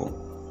other people.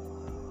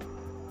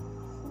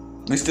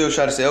 We still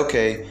try to say,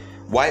 okay,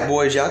 white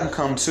boys, y'all can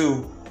come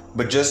too.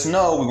 But just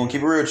know, we're going to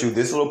keep it real with you.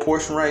 This little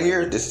portion right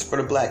here, this is for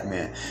the black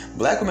man.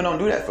 Black women don't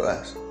do that for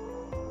us.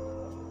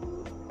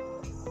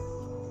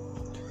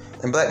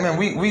 And black men,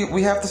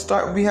 we have to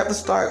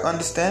start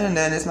understanding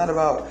that it's not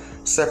about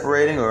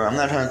separating, or I'm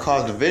not trying to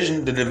cause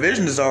division. The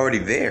division is already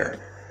there.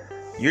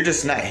 You're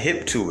just not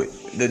hip to it.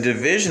 The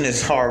division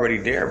is already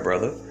there,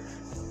 brother.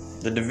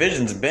 The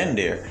division's been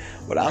there.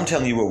 But I'm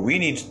telling you, what we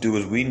need to do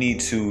is we need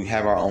to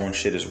have our own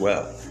shit as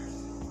well.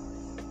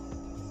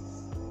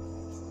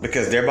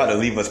 Because they're about to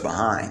leave us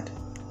behind.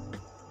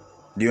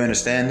 Do you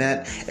understand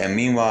that? And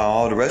meanwhile,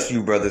 all the rest of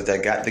you brothers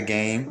that got the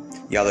game,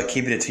 y'all are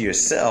keeping it to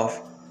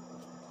yourself.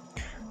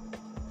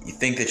 You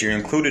think that you're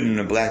included in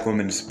the black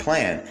woman's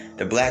plan.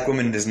 The black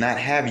woman does not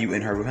have you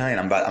in her plan.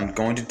 I'm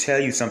going to tell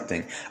you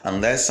something.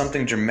 Unless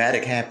something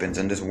dramatic happens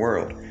in this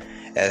world,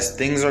 as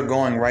things are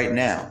going right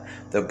now,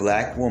 the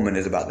black woman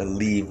is about to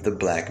leave the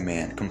black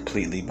man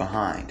completely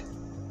behind.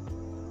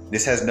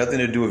 This has nothing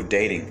to do with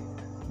dating.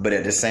 But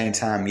at the same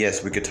time,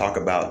 yes, we could talk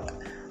about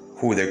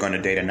who they're going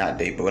to date or not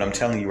date. But what I'm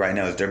telling you right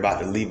now is they're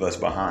about to leave us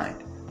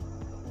behind.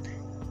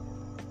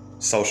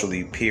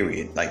 Socially,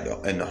 period. Like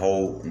in the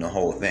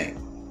whole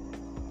thing.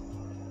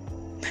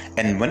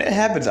 And when it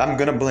happens, I'm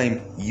going to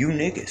blame you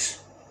niggas.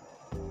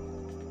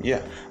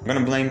 Yeah, I'm going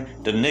to blame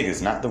the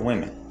niggas, not the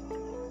women.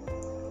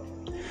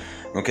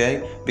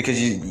 Okay? Because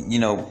you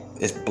know,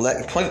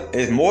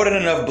 it's more than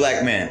enough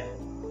black men.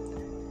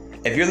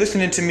 If you're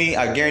listening to me,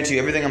 I guarantee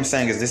you everything I'm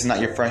saying is this is not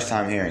your first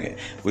time hearing it.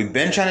 We've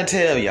been trying to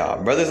tell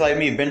y'all, brothers like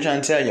me have been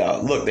trying to tell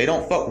y'all, look, they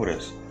don't fuck with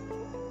us.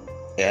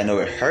 And I know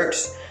it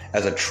hurts.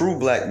 As a true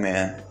black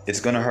man,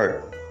 it's gonna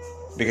hurt.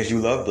 Because you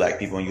love black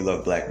people and you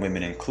love black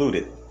women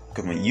included.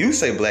 Because when you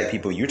say black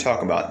people, you're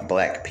talking about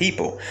black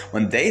people.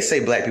 When they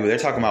say black people, they're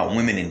talking about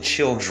women and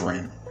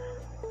children.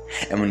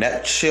 And when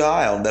that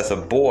child, that's a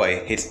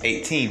boy, hits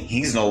 18,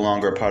 he's no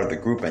longer a part of the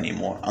group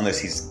anymore. Unless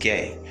he's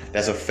gay.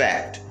 That's a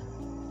fact.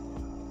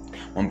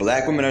 When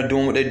black women are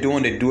doing what they're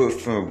doing, they do it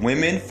for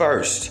women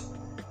first.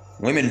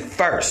 Women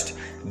first.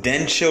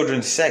 Then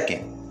children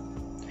second.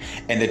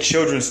 And the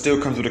children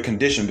still comes with a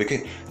condition.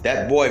 Because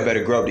that boy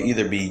better grow up to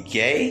either be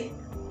gay,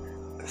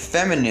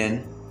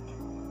 feminine,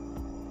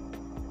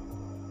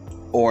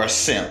 or a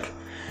simp.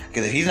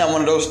 Because if he's not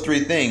one of those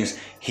three things,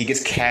 he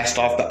gets cast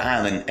off the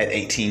island at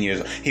 18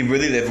 years old. He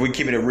really, if we're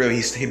keeping it real,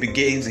 he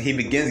begins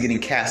getting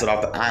casted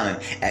off the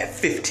island at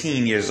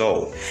 15 years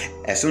old.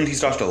 As soon as he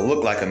starts to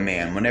look like a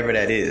man, whenever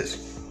that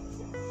is,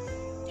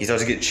 he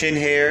starts to get chin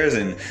hairs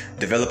and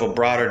develop a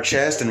broader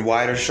chest and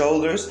wider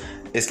shoulders,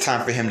 it's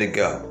time for him to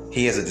go.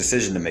 He has a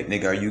decision to make.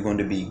 Nigga, are you going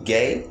to be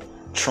gay,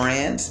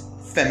 trans,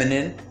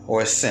 feminine,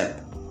 or a simp?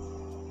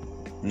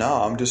 No,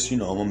 I'm just,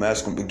 I'm a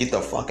masculine, but get the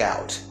fuck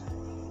out.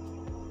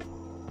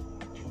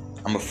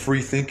 I'm a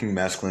free-thinking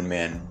masculine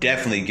man.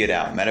 Definitely get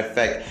out. Matter of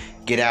fact,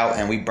 get out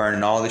and we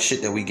burning all the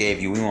shit that we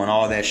gave you. We want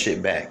all that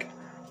shit back.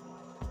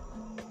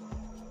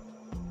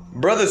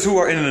 Brothers who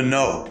are in the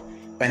know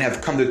and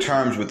have come to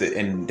terms with it,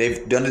 and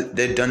they've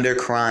done their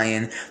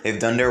crying, they've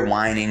done their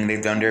whining,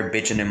 they've done their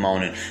bitching and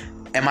moaning.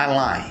 Am I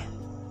lying?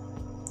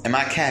 Am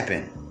I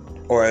capping?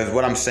 Or is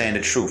what I'm saying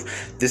the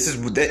truth?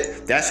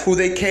 That's who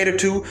they cater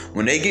to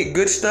when they get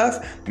good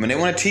stuff. When they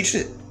want to teach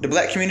the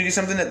black community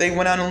something that they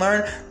went out and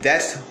learned,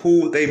 that's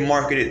who they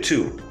market it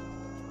to.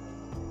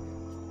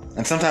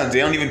 And sometimes they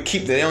don't even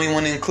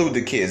want to include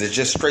the kids. It's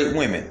just straight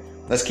women.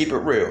 Let's keep it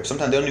real.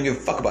 Sometimes they don't even give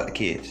a fuck about the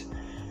kids.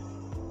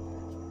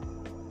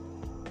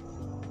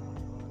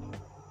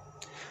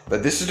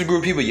 But this is the group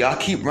of people y'all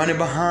keep running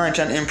behind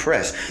trying to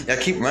impress. Y'all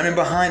keep running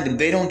behind them.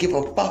 They don't give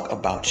a fuck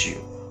about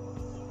you.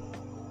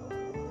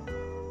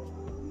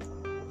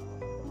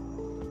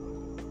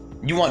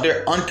 You want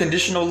their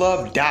unconditional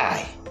love?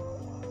 Die.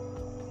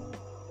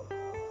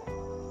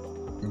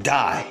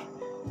 Die.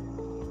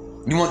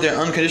 You want their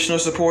unconditional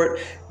support?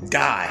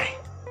 Die.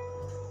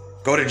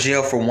 Go to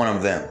jail for one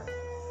of them.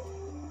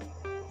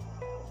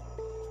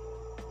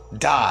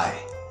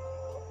 Die.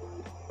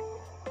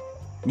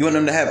 You want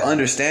them to have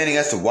understanding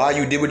as to why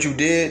you did what you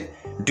did?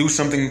 Do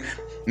something,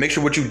 make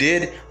sure what you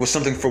did was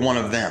something for one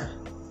of them.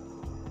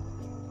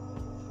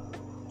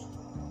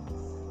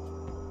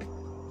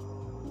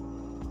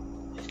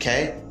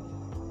 Okay?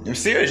 I'm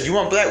serious. You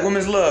want black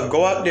women's love?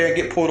 Go out there and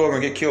get pulled over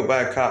and get killed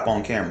by a cop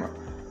on camera.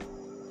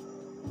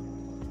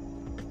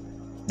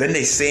 Then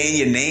they saying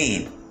your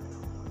name.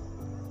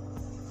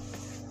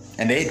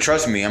 And they,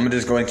 trust me, I'm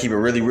just going to keep it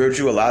really real with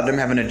you. A lot of them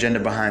have an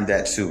agenda behind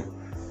that too.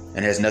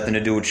 And it has nothing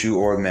to do with you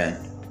or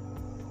men.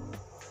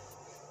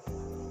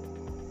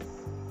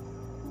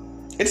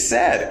 It's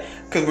sad.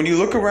 Because when you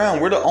look around,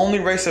 we're the only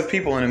race of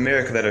people in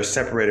America that are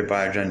separated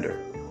by a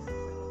gender.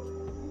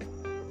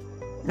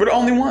 We're the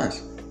only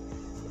ones.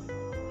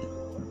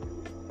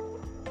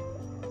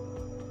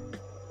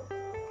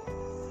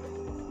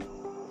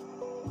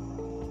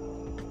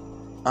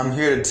 I'm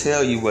here to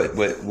tell you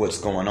what's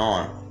going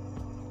on.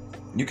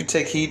 You can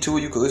take heed to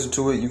it. You can listen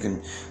to it. You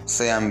can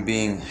say I'm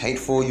being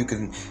hateful. You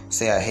can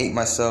say I hate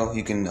myself.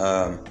 You can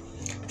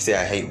say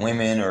I hate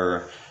women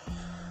or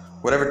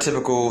whatever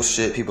typical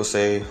shit people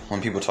say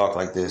when people talk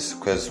like this.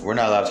 Because we're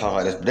not allowed to talk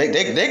like this.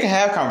 They can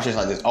have conversations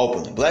like this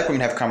openly. Black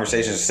women have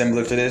conversations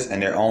similar to this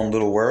in their own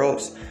little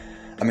worlds.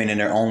 In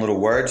their own little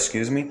words,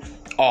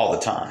 all the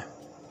time.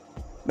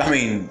 I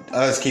mean,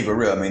 let's keep it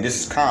real. I mean, this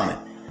is common.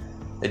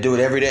 They do it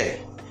every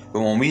day.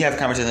 But when we have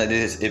conversations like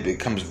this, it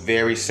becomes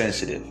very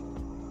sensitive.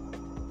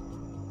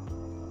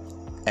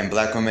 And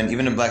black women,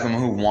 even the black women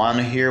who want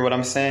to hear what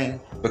I'm saying,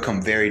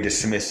 become very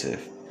dismissive.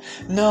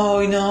 No,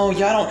 y'all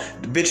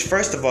don't. Bitch,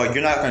 first of all,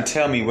 you're not going to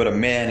tell me what a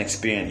man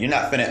experienced. You're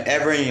not finna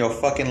ever in your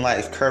fucking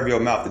life curve your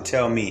mouth to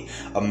tell me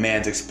a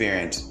man's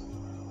experience.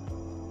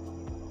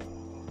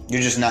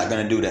 You're just not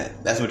going to do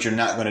that. That's what you're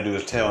not going to do,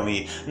 is tell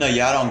me, no,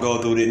 y'all don't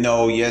go through it.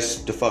 No, yes,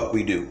 the fuck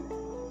we do.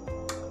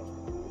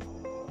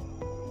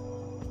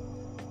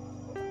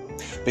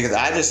 Because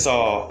I just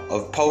saw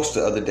a post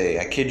the other day.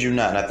 I kid you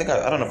not. And I think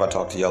I don't know if I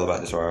talked to y'all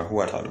about this or who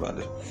I talked about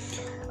this.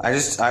 I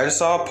just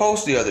saw a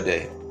post the other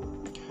day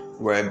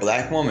where a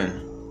black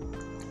woman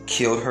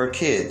killed her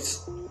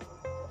kids.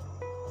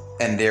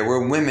 And there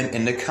were women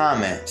in the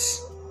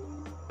comments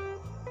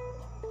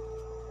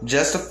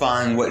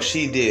justifying what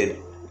she did,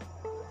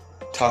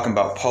 talking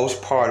about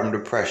postpartum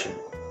depression.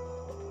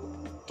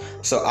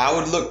 So I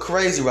would look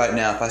crazy right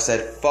now if I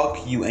said,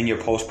 fuck you and your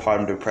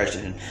postpartum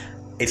depression.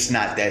 It's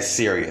not that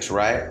serious,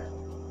 right?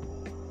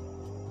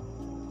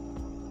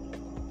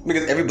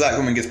 Because every black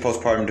woman gets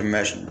postpartum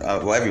depression.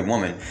 Well, every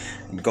woman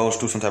goes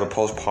through some type of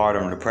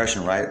postpartum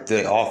depression, right?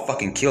 They all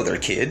fucking kill their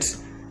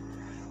kids.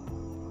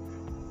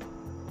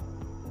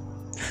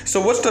 So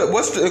what's the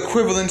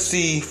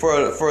equivalency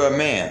for a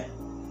man,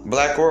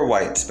 black or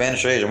white,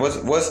 Spanish or Asian?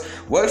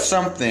 What's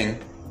something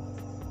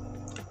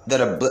that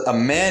a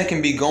man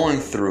can be going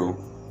through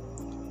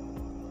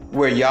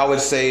where y'all would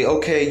say,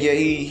 okay, yeah,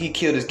 he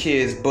killed his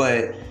kids,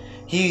 but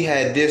he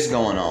had this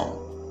going on.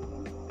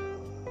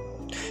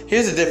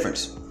 Here's the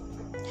difference.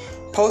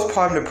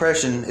 Postpartum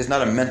depression is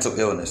not a mental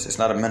illness. It's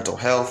not a mental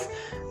health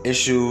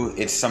issue.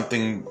 It's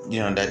something,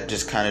 that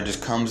just kind of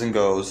just comes and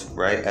goes,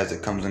 right? As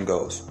it comes and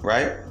goes,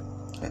 right?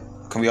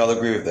 Can we all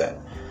agree with that?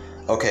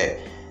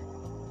 Okay.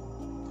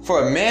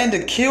 For a man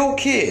to kill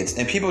kids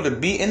and people to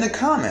be in the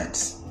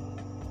comments,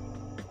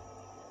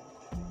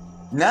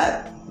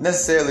 not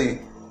necessarily,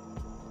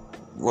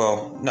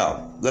 well,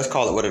 no, let's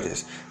call it what it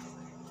is.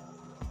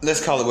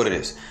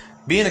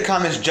 Be in the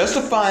comments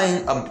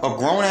justifying a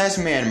grown-ass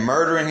man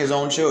murdering his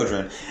own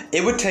children.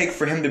 It would take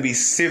for him to be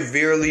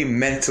severely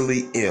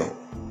mentally ill.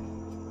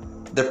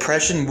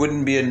 Depression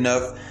wouldn't be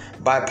enough.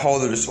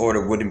 Bipolar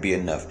disorder wouldn't be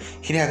enough.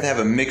 He'd have to have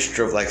a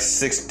mixture of like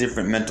 6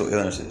 different mental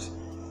illnesses.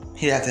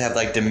 He'd have to have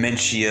like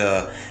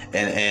dementia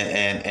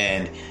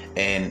and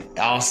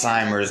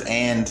Alzheimer's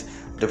and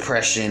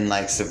depression,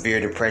 like severe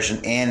depression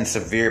and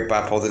severe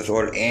bipolar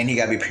disorder, and he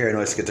gotta be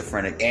paranoid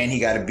schizophrenic, and he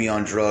gotta be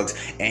on drugs,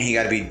 and he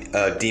gotta be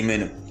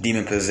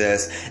demon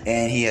possessed,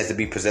 and he has to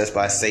be possessed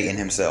by Satan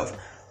himself.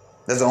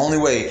 That's the only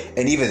way.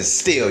 And even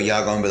still,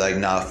 y'all gonna be like,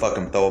 nah, fuck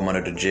him, throw him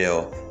under the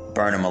jail,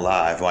 burn him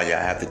alive while y'all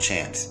have the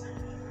chance.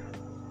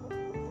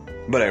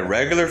 But a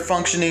regular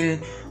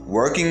functioning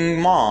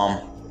working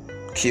mom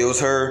kills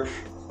her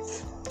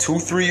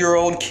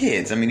 2-3-year-old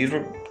kids. I mean, these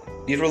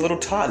were little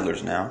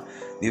toddlers now.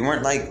 These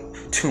weren't like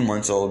 2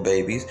 months old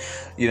babies.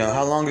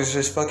 How long does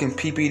this fucking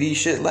PPD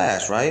shit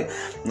last, right?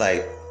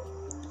 Like,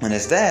 when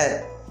it's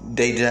that,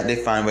 they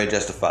find a way to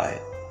justify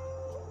it.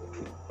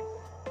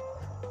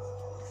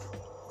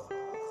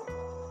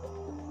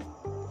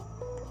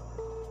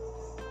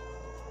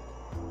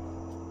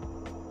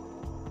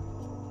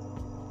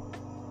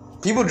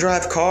 People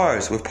drive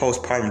cars with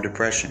postpartum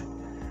depression.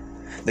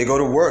 They go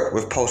to work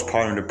with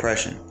postpartum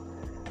depression.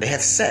 They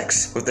have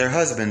sex with their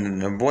husband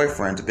and their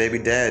boyfriends, baby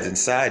dads, and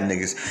side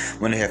niggas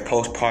when they have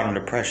postpartum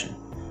depression.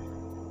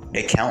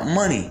 They count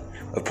money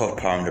with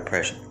postpartum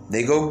depression.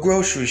 They go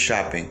grocery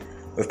shopping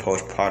with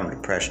postpartum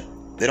depression.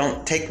 They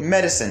don't take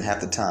medicine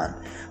half the time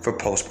for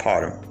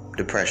postpartum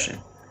depression.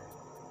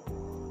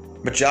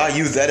 But y'all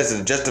use that as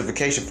a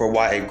justification for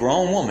why a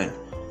grown woman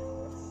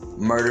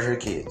murdered her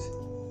kids.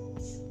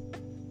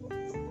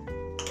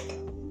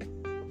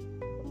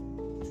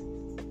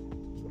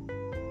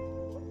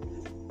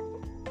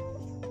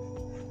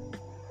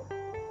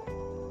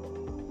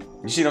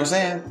 You see what I'm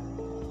saying?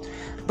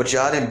 But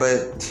y'all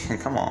didn't,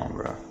 come on,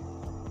 bro.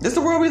 This is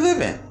the world we live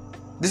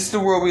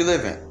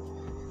in.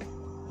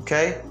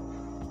 Okay?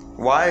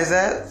 Why is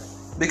that?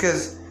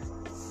 Because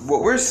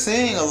what we're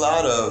seeing a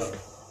lot of,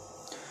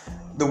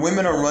 the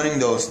women are running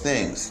those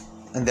things.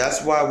 And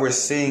that's why we're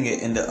seeing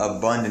it in the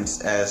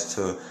abundance as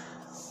to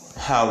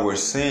how we're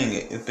seeing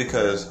it. It's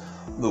because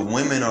the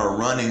women are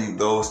running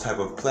those type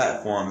of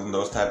platforms and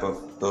those type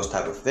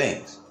of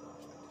things.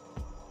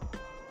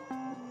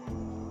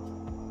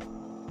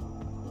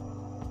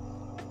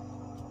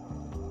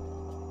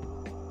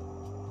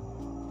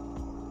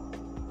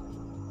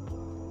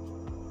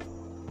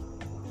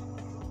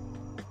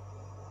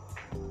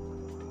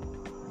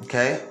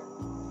 Okay?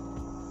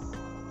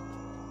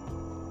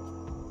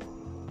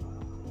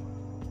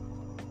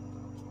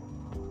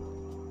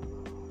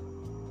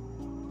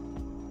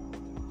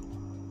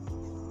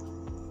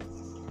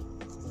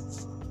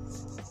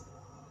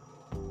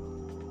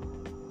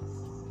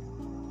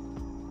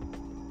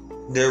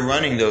 They're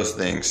running those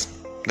things.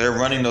 They're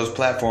running those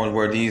platforms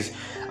where these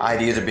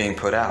ideas are being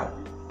put out.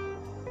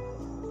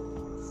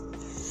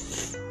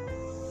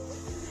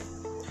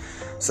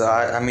 So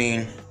I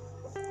mean,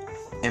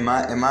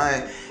 I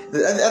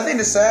think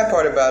the sad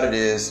part about it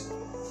is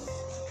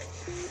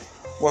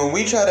when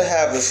we try to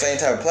have the same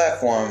type of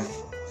platform,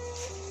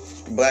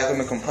 black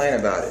women complain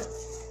about it.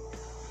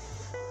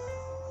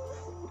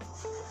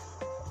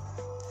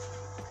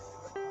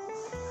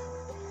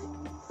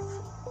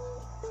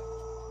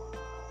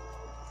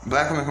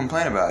 Black women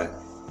complain about it.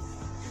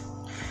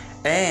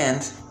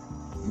 And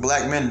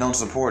black men don't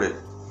support it.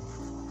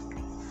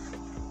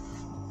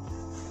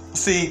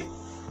 See,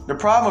 the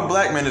problem with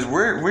black men is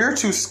we're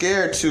too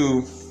scared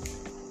to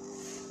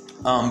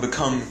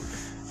become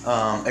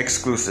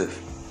exclusive.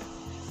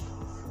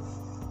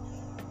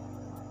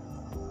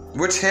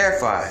 We're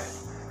terrified.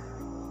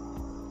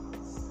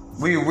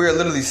 We're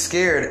literally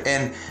scared,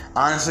 and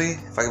honestly,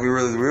 if I can be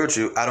really real with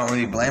you, I don't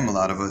really blame a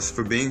lot of us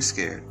for being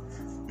scared.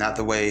 Not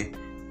the way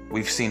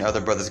we've seen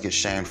other brothers get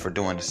shamed for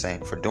doing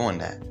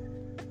that.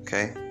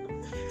 Okay?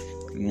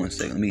 Give me 1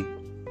 second. Let me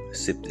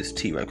sip this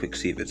tea right quick,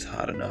 see if it's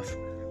hot enough.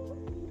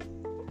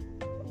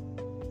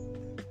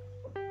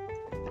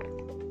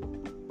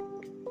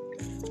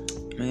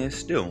 Man, it's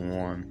still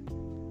warm.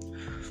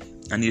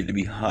 I need it to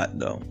be hot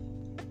though.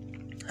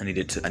 I need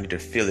to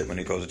feel it when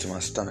it goes into my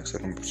stomach so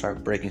I can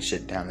start breaking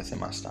shit down that's in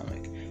my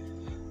stomach.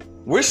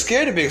 We're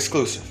scared to be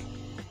exclusive.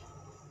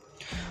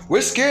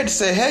 We're scared to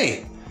say,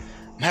 hey,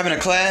 I'm having a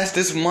class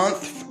this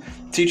month,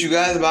 teach you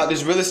guys about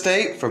this real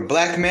estate for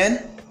black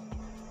men.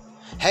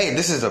 Hey,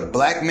 this is a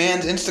black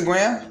man's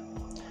Instagram.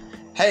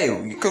 Hey,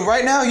 because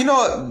right now, you know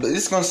what,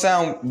 this is going to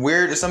sound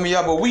weird to some of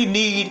y'all, but we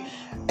need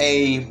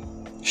a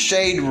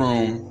shade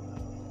room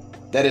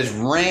that is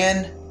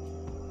ran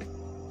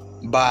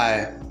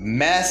by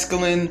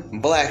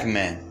masculine black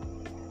men.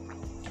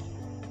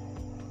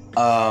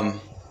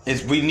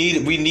 We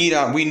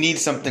need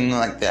something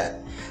like that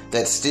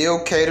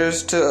still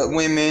caters to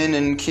women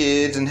and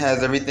kids and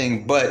has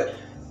everything, but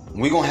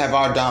we gonna have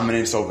our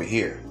dominance over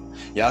here.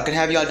 Y'all can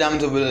have y'all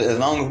dominance over as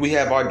long as we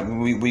have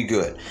we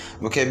good,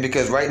 okay?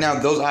 Because right now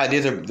those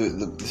ideas are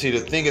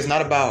the thing is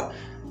not about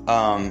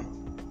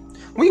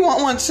we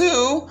want one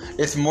too.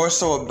 It's more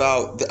so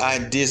about the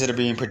ideas that are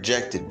being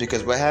projected.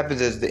 Because what happens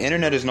is the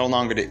internet is no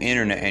longer the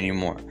internet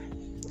anymore.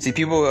 See,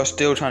 people are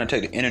still trying to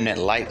take the internet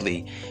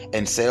lightly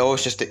and say, oh,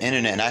 it's just the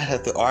internet. And I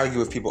have to argue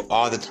with people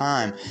all the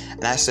time.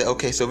 And I say,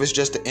 okay, so if it's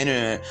just the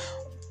internet,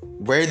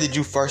 where did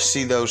you first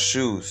see those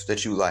shoes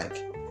that you like?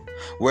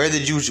 Where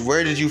did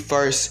you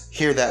first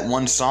hear that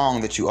one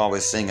song that you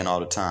always singing all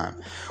the time?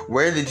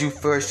 Where did you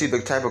first see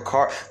the type of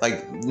car?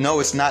 Like, no,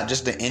 it's not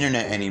just the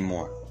internet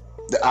anymore.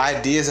 The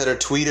ideas that are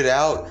tweeted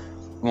out,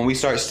 when we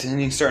start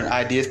seeing certain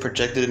ideas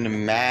projected in the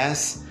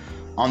mass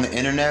on the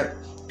internet,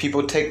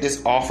 people take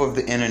this off of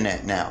the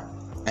internet now.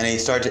 And they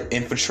start to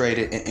infiltrate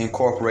it and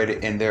incorporate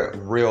it in their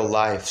real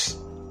lives.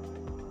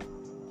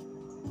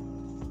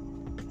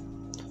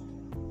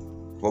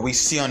 What we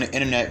see on the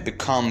internet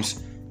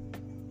becomes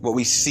what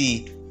we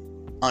see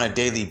on a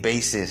daily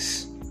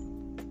basis.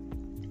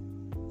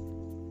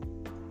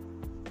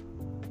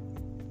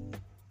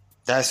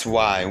 That's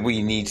why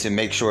we need to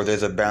make sure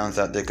there's a balance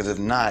out there, because if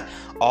not,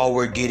 all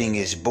we're getting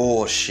is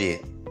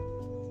bullshit.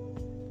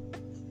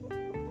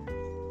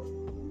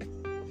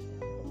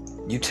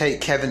 You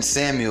take Kevin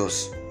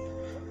Samuels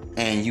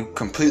and you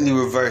completely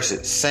reverse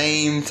it.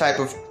 Same type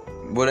of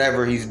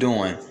whatever he's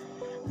doing.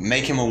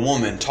 Make him a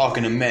woman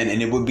talking to men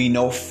and it would be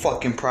no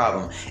fucking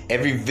problem.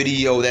 Every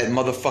video that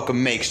motherfucker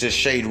makes, this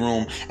Shade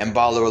Room and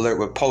Baller Alert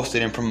would post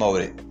it and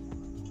promote it.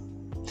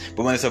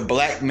 But when it's a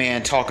black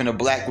man talking to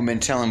black women,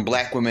 telling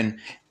black women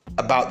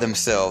about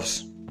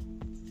themselves,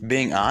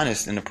 being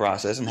honest in the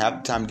process, and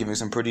half the time giving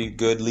some pretty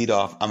good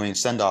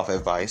send-off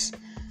advice,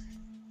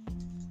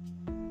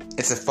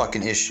 it's a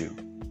fucking issue.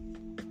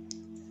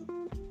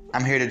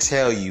 I'm here to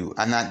tell you,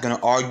 I'm not going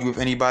to argue with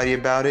anybody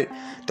about it.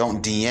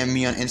 Don't DM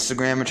me on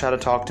Instagram and try to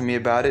talk to me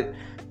about it.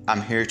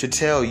 I'm here to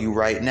tell you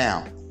right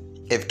now,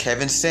 if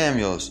Kevin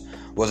Samuels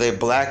was a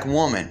black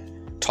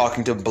woman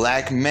talking to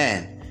black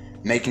men,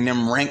 making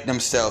them rank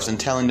themselves and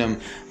telling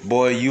them,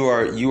 boy, you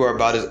are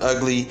about as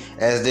ugly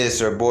as this,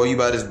 or boy, you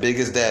about as big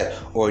as that,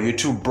 or you're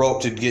too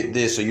broke to get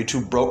this, or you're too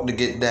broke to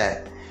get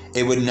that,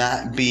 it would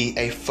not be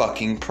a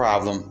fucking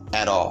problem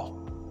at all.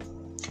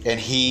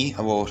 And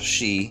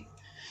she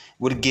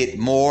would get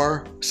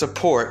more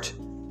support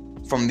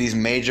from these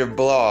major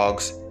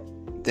blogs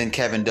than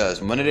Kevin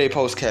does. When did they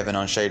post Kevin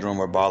on Shade Room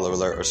or Baller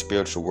Alert or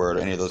Spiritual Word or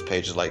any of those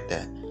pages like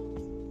that?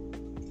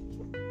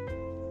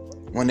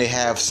 When they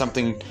have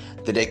something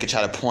that they could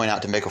try to point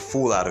out to make a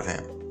fool out of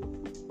him.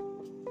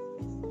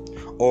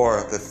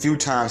 Or the few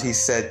times he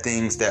said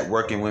things that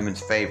work in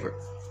women's favor.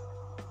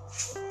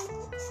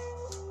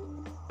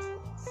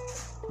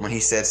 When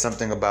he said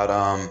something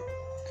about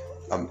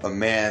a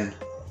man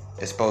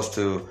is supposed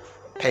to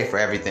pay for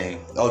everything.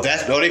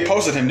 They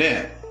posted him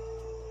then.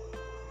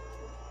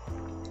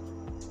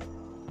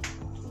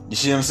 You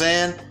see what I'm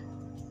saying?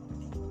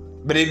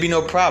 But it'd be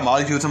no problem. All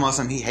these people talking about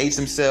something, he hates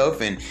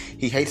himself and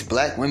he hates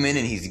black women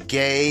and he's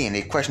gay, and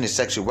they question his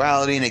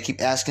sexuality and they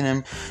keep asking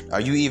him, are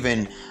you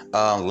even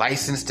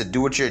licensed to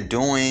do what you're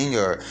doing?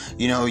 Or,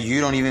 you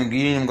didn't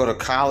even go to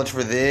college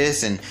for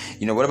this. And,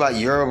 what about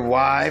your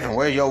wife and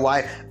where's your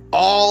wife?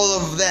 All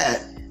of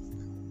that.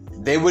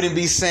 They wouldn't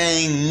be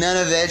saying none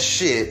of that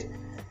shit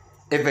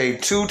if a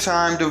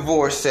 2-time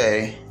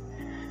divorcee,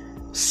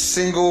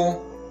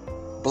 single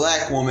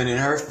black woman in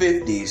her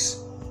 50s,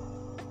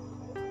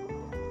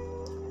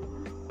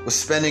 was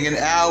spending an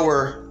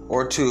hour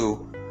or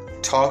two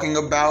talking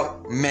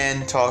about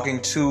men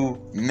talking to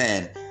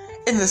men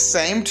in the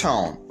same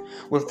tone,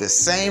 with the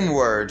same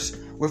words,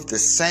 with the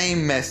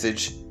same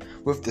message,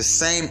 with the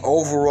same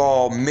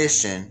overall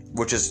mission,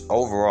 which is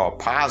overall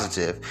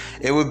positive.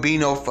 It would be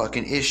no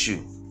fucking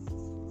issue.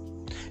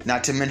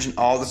 Not to mention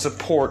all the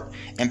support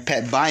and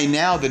pet. By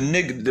now, the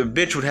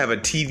bitch would have a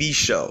TV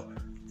show.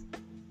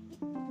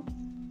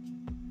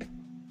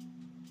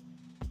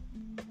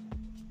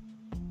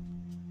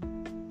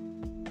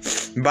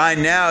 By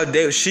now,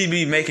 she'd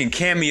be making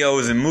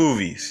cameos in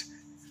movies.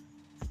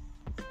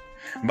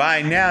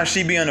 By now,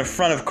 she'd be on the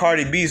front of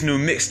Cardi B's new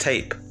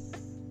mixtape.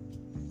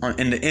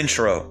 In the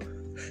intro.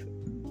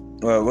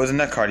 Well, wasn't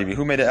that Cardi B?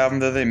 Who made the album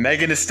the other day?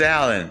 Megan Thee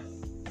Stallion.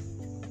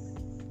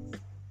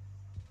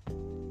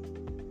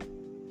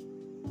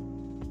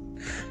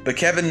 But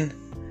Kevin,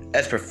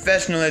 as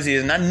professional as he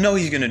is, and I know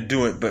he's going to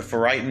do it, but for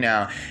right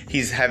now,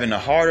 he's having a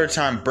harder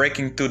time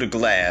breaking through the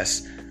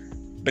glass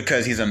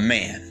because he's a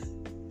man.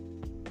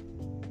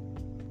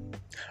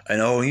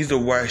 And he's the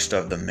worst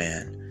of the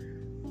men.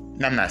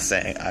 And I'm not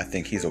saying I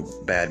think he's a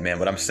bad man.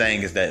 What I'm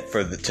saying is that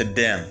to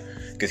them,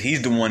 because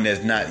he's the one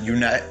that's you're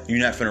not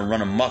finna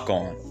run amok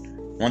on.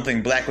 One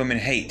thing black women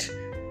hate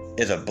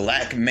is a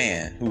black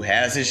man who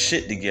has his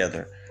shit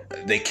together.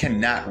 They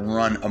cannot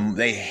run.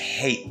 They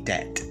hate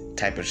that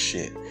type of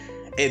shit.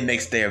 It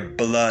makes their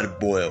blood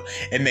boil.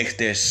 It makes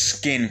their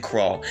skin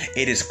crawl.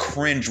 It is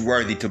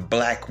cringeworthy to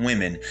black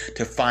women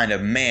to find a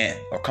man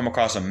or come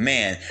across a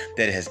man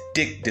that has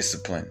dick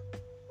discipline.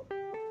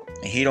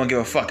 And he don't give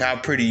a fuck how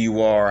pretty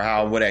you are or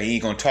how whatever. He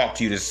gonna talk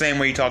to you the same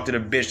way he talked to the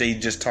bitch that he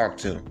just talked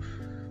to.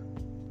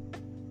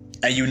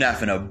 And you not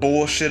finna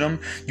bullshit him.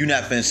 You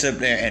not finna sit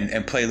there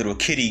and play little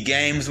kiddie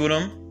games with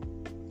him.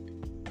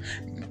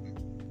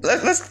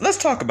 Let's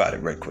talk about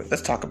it real quick.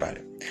 Let's talk about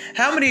it.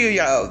 How many of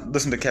y'all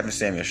listen to Kevin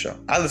Samuels' show?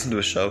 I listen to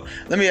his show.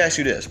 Let me ask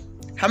you this.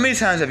 How many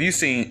times have you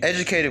seen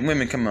educated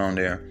women come on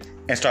there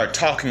and start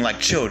talking like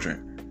children?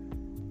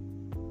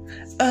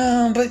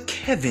 But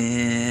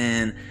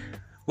Kevin,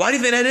 why do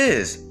you think that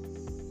is?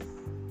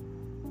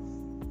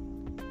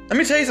 Let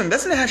me tell you something.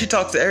 That's not how she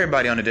talks to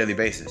everybody on a daily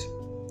basis.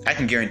 I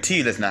can guarantee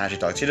you that's not how she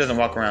talks. She doesn't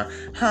walk around,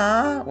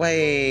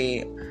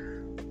 wait.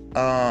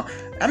 How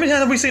many times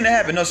have we seen that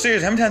happen? No,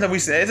 seriously, how many times have we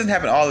seen it? It doesn't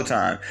happen all the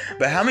time.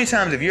 But how many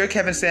times, if you're a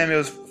Kevin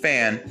Samuels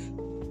fan,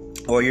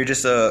 or you're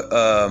just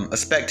a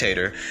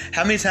spectator,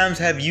 how many times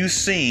have you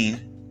seen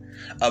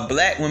a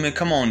black woman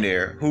come on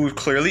there who's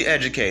clearly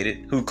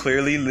educated, who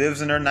clearly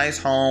lives in her nice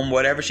home,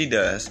 whatever she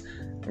does,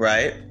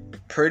 right?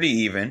 Pretty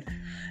even.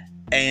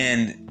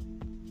 And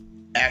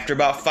after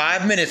about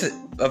 5 minutes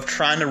of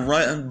trying to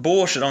run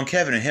bullshit on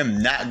Kevin and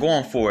him not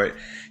going for it,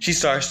 she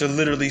starts to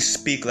literally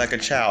speak like a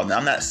child. Now,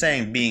 I'm not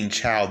saying being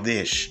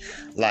childish,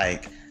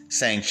 like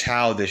saying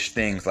childish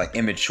things like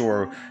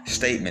immature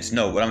statements.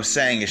 No, what I'm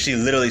saying is she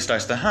literally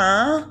starts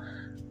to,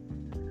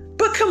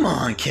 but come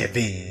on,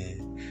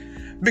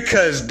 Kevin.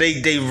 Because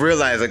they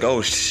realize like,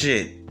 oh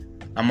shit,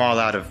 I'm all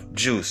out of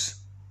juice.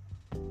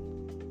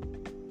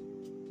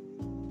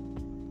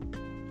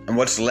 And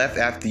what's left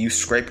after you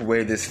scrape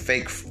away this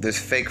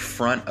fake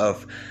front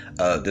of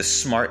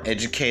this smart,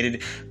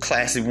 educated,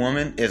 classy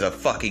woman is a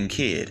fucking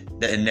kid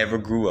that never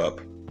grew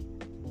up.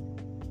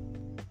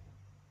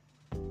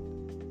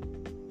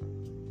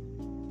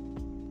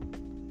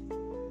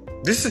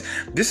 This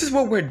is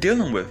what we're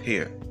dealing with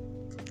here.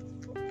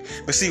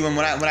 But see, when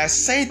I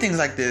say things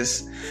like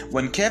this,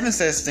 when Kevin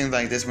says things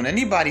like this, when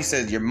anybody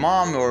says your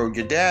mom or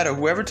your dad or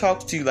whoever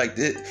talks to you like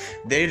this,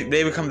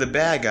 they become the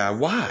bad guy.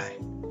 Why?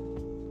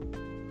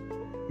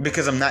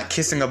 Because I'm not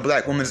kissing a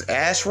black woman's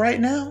ass right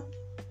now?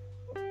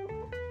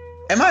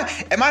 Am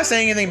I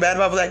saying anything bad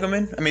about black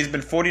women? I mean, it's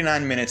been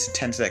 49 minutes,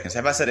 10 seconds.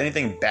 Have I said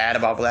anything bad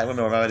about black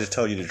women, or have I just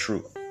told you the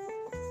truth?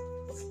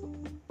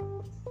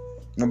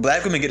 Now,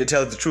 black women get to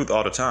tell us the truth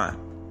all the time.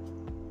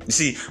 You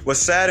see,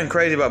 what's sad and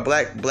crazy about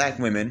black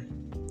women,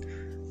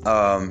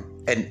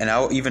 and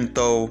I'll even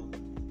throw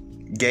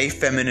gay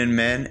feminine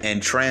men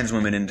and trans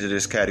women into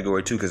this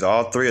category too, because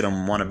all three of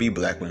them want to be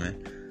black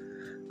women.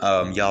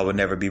 Y'all would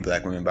never be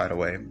black women, by the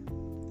way.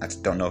 I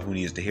just don't know who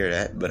needs to hear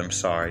that, but I'm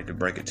sorry to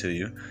break it to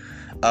you.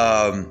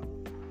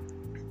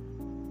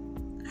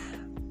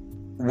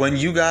 When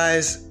you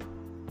guys,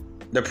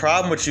 the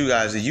problem with you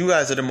guys is you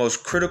guys are the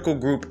most critical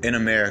group in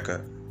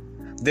America.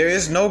 There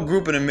is no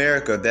group in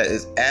America that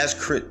is as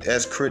critical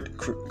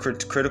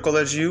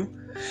as you,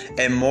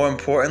 and more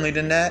importantly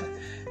than that,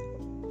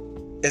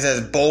 is as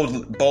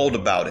bold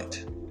about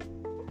it.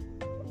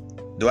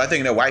 Do I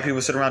think that white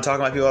people sit around talking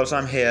about people all the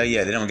time? Hell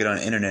yeah, they don't get on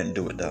the internet and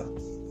do it though.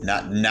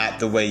 Not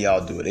the way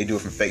y'all do it. They do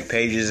it from fake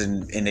pages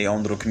and in their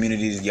own little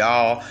communities.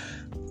 Y'all,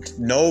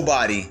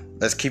 nobody,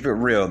 let's keep it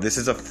real. This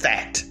is a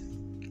fact.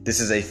 This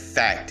is a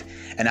fact.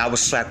 And I would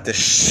slap the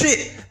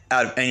shit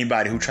out of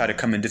anybody who tried to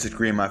come and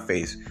disagree in my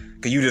face.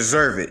 Because you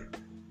deserve it.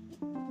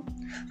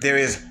 There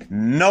is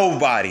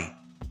nobody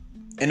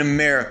in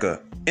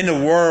America, in the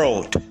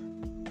world,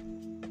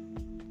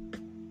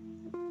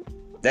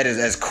 that is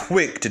as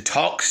quick to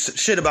talk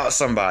shit about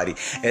somebody,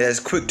 is as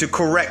quick to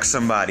correct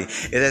somebody,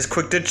 is as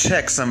quick to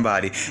check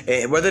somebody.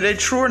 And whether they're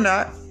true or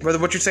not, whether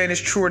what you're saying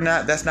is true or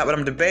not, that's not what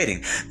I'm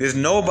debating. There's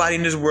nobody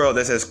in this world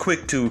that's as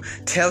quick to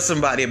tell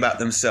somebody about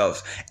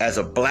themselves as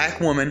a black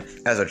woman,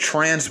 as a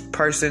trans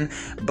person,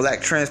 black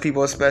trans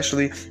people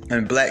especially,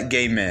 and black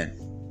gay men.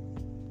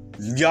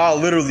 Y'all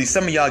literally,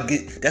 some of y'all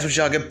get, that's what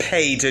y'all get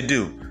paid to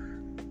do.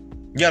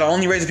 Y'all the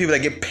only race of people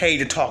that get paid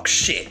to talk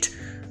shit.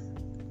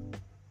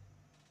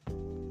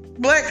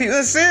 Black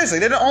people, seriously,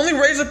 they're the only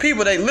race of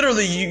people that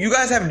literally, you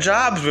guys have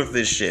jobs with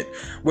this shit.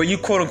 Where you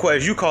quote unquote,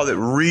 as you call it,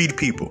 read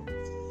people.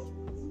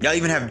 Y'all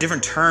even have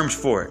different terms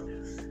for it.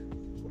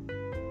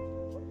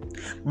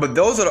 But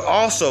those are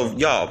also,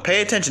 y'all,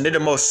 pay attention, they're the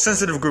most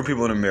sensitive group of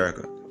people in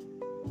America.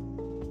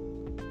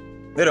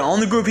 They're the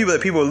only group of people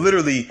that people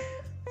literally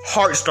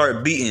heart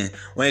start beating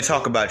when they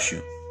talk about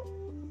you.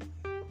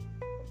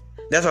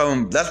 That's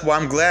why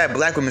I'm glad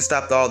black women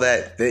stopped all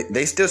that.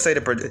 They still say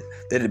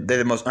they're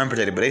the most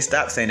unprotected, but they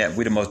stopped saying that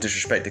we're the most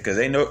disrespected because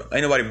ain't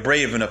nobody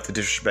brave enough to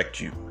disrespect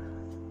you.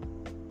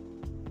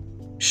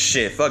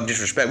 Shit, fuck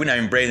disrespect. We're not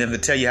even brave enough to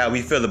tell you how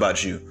we feel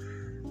about you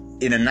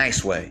in a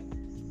nice way.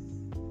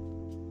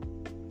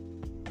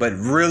 But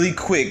really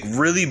quick,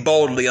 really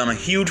boldly on a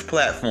huge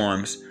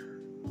platforms,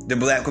 the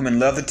black women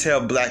love to tell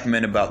black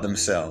men about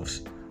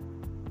themselves.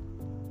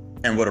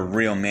 And what a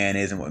real man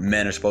is and what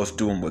men are supposed to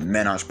do and what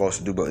men aren't supposed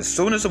to do. But as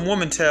soon as a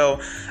man tells,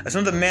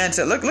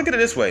 look at it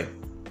this way.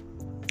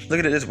 Look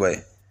at it this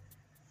way.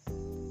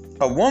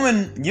 A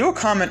woman, you'll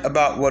comment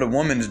about what a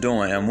woman's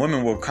doing and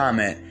women will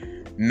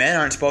comment, men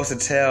aren't supposed to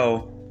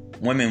tell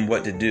women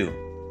what to do.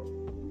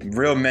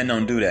 Real men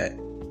don't do that.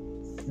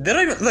 They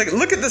don't even, like,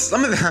 look at this.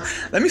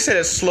 Let me say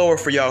that slower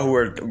for y'all who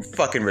are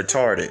fucking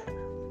retarded.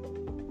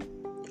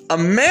 A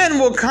man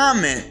will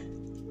comment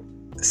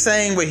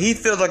saying what he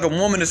feels like a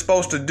woman is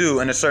supposed to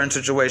do in a certain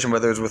situation,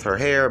 whether it's with her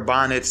hair,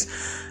 bonnets,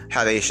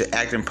 how they should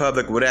act in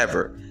public,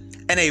 whatever.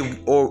 And a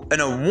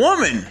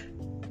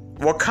woman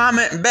will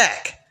comment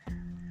back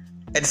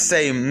and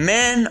say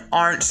men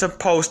aren't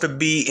supposed to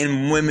be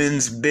in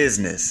women's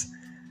business.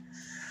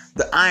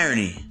 The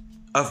irony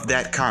of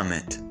that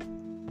comment.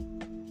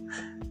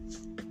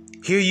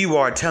 Here you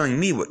are telling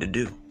me what to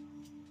do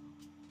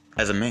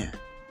as a man.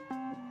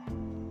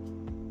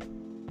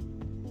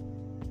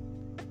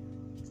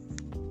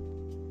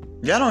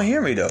 Y'all don't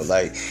hear me though.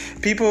 Like,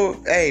 people,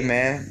 hey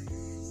man,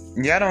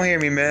 y'all don't hear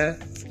me, man.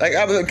 Like,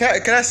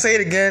 can I say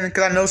it again?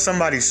 Because I know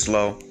somebody's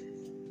slow.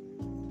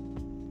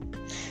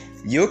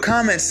 You'll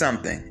comment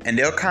something, and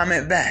they'll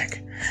comment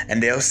back,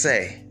 and they'll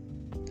say,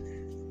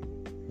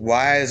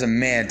 "Why is a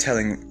man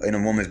telling in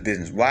a woman's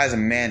business? Why is a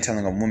man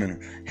telling a woman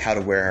how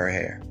to wear her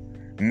hair?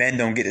 Men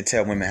don't get to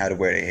tell women how to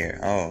wear their hair."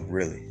 Oh,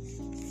 really?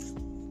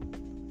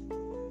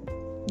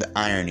 The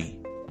irony.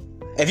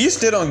 If you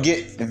still don't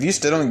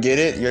get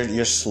it,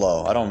 you're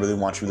slow. I don't really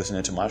want you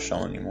listening to my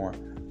show anymore.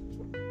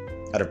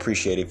 I'd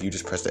appreciate it if you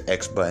just press the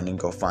X button and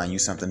go find you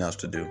something else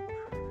to do.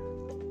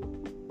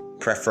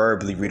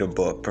 Preferably read a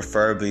book.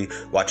 Preferably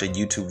watch a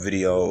YouTube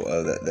video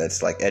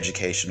that's like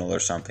educational or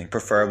something.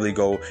 Preferably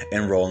go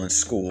enroll in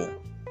school.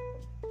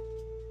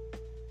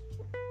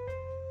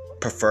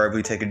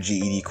 Preferably take a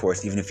GED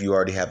course, even if you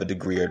already have a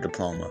degree or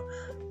diploma.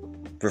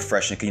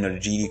 Refreshing, because the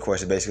GED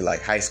course is basically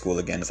like high school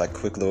again. It's like a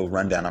quick little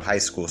rundown of high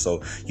school,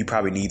 so you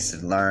probably need to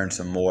learn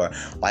some more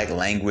like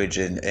language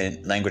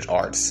and language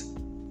arts,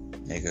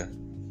 nigga.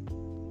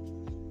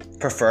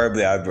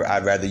 Preferably,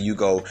 I'd rather you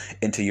go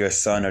into your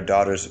son or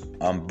daughter's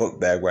book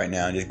bag right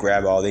now and just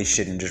grab all they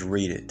shit and just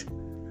read it.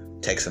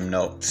 Take some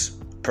notes,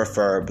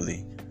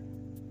 preferably.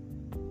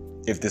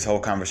 If this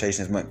whole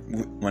conversation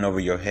went over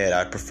your head,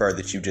 I'd prefer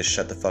that you just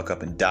shut the fuck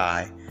up and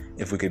die,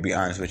 if we could be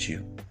honest with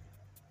you.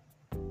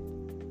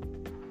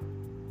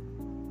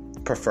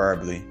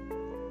 Preferably.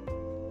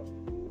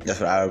 That's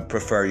what I would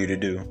prefer you to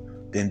do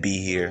than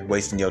be here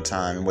wasting your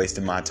time and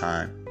wasting my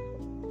time.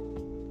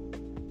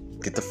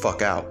 Get the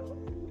fuck out.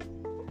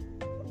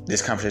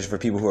 This conversation for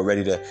people who are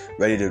ready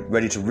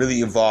to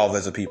really evolve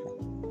as a people.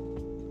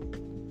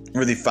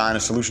 Really find a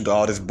solution to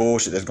all this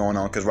bullshit that's going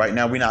on, because right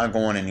now we're not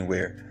going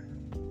anywhere.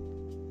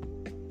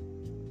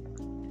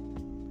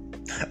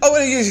 Oh,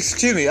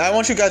 excuse me. I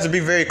want you guys to be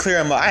very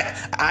clear.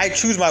 I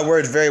choose my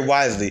words very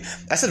wisely.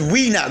 I said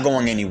we not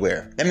going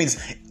anywhere. That means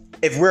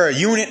if we're a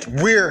unit,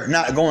 we're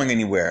not going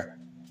anywhere.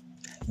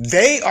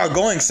 They are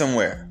going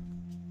somewhere.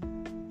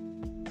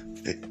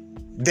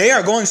 They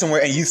are going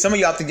somewhere, and some of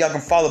y'all think y'all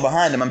can follow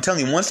behind them. I'm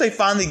telling you, once they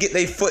finally get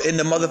their foot in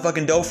the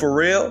motherfucking dough for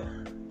real,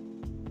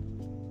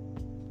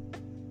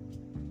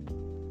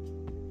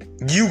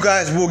 You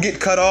guys will get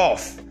cut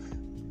off.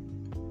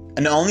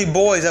 And the only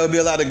boys that will be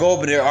allowed to go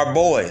over there are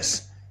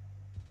boys.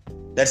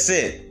 That's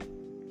it.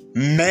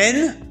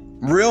 Men,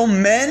 real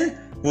men,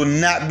 will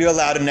not be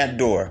allowed in that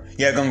door.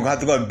 You're going to have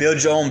to go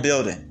build your own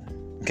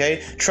building.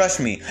 Okay? Trust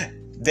me.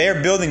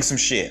 They're building some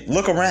shit.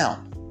 Look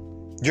around.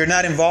 You're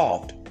not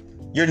involved.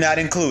 You're not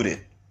included.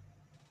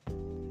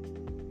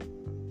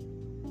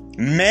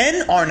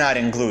 Men are not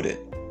included.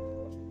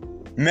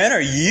 Men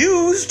are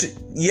used,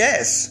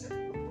 yes.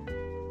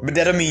 But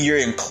that don't mean you're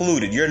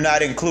included. You're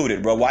not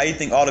included, bro. Why do you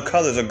think all the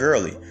colors are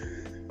girly?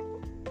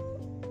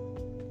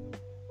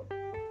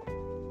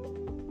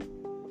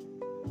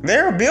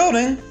 They're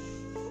building.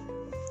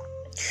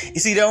 You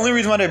see, the only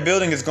reason why they're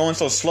building is going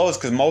so slow is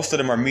because most of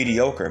them are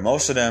mediocre.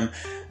 Most of them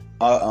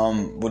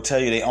will tell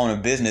you they own a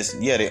business.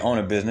 Yeah, they own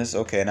a business.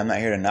 Okay, and I'm not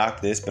here to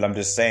knock this, but I'm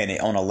just saying they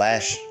own a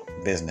lash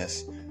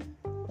business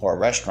or a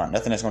restaurant.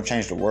 Nothing that's going to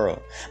change the world.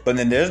 But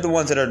then there's the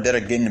ones that are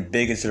getting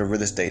big into the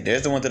real estate.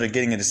 There's the ones that are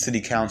getting into city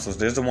councils.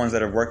 There's the ones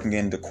that are working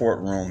in the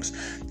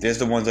courtrooms. There's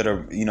the ones that are,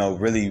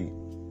 really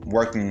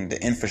working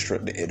the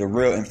infrastructure, the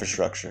real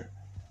infrastructure.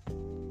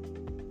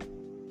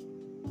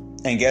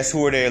 And guess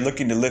who are they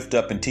looking to lift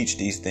up and teach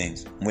these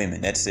things?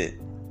 Women. That's it.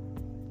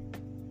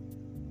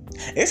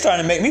 It's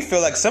starting to make me feel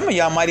like some of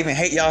y'all might even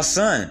hate y'all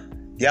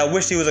son. Y'all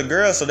wish he was a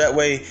girl so that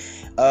way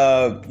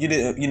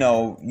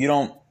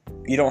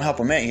you don't help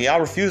a man. Y'all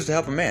refuse to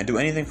help a man. Do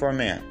anything for a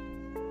man.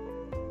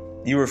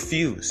 You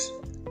refuse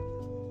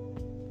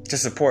to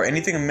support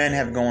anything men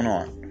have going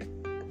on.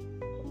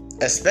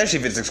 Especially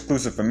if it's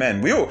exclusive for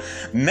men.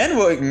 Men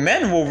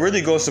will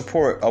really go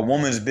support a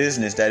woman's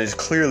business that is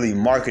clearly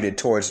marketed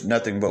towards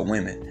nothing but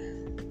women.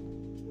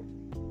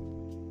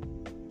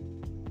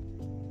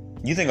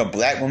 You think a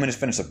black woman is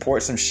finna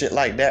support some shit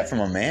like that from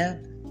a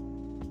man?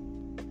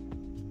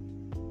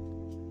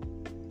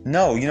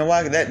 No, you know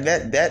why?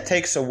 That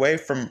takes away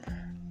from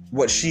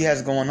what she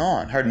has going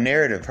on. Her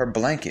narrative, her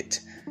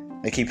blanket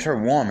that keeps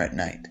her warm at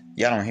night.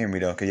 Y'all don't hear me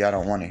though, because y'all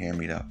don't want to hear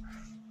me though.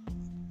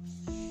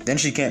 Then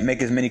she can't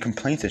make as many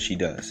complaints as she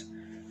does.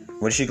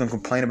 What is she going to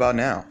complain about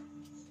now?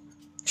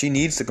 She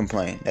needs to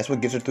complain. That's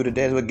what gets her through the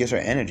day. That's what gives her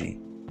energy.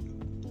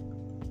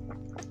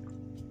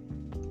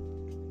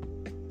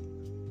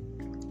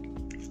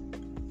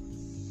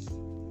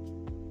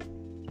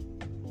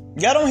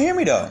 Y'all don't hear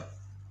me though.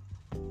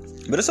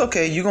 But it's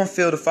okay. You're going to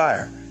feel the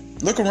fire.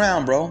 Look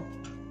around, bro.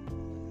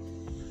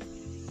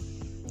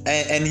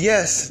 And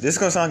yes, this is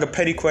going to sound like a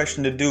petty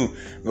question to do.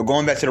 But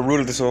going back to the root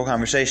of this whole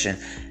conversation.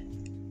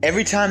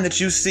 Every time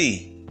that you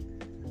see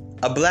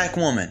a black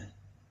woman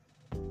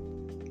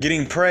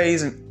getting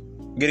praise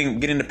and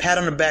getting the pat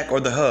on the back or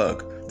the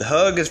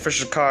hug is for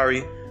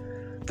Sha'Carri,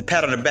 the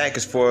pat on the back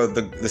is for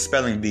the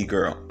spelling bee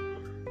girl,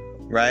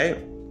 right?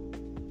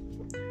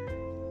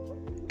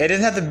 It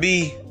doesn't have to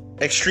be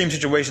extreme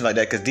situations like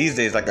that, because these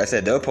days, like I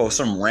said, they'll post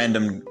some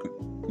random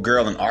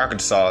girl in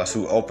Arkansas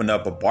who opened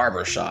up a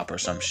barber shop or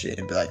some shit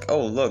and be like,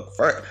 oh look,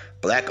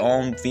 black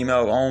owned,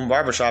 female owned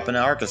barbershop in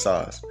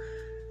Arkansas,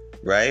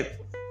 right?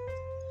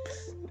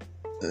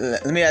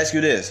 Let me ask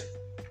you this.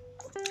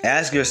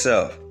 Ask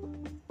yourself,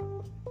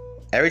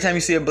 every time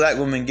you see a black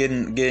woman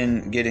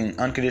getting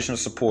unconditional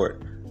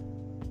support,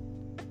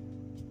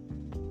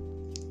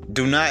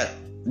 do not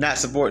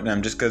support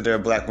them just because they're a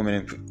black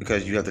woman,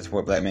 because you have to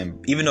support black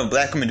men. Even though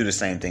black women do the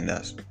same thing to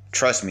us.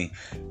 Trust me,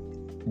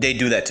 they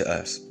do that to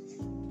us.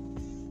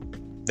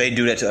 They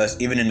do that to us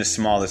even in the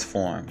smallest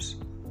forms.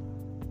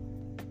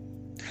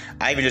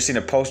 I even just seen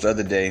a post the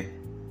other day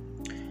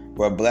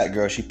where a black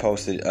girl, she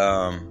posted,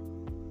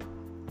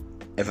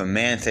 if a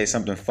man says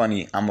something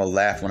funny, I'm gonna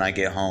laugh when I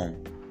get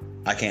home.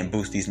 I can't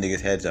boost these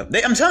niggas' heads up.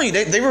 I'm telling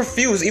you, they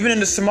refuse, even in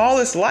the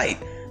smallest light,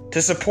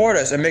 to support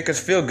us and make us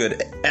feel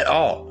good at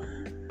all.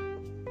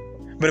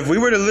 But if we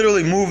were to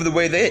literally move the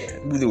way they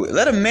do it,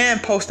 let a man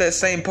post that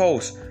same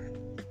post.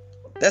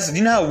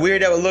 You know how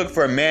weird that would look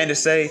for a man to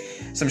say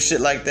some shit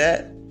like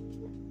that?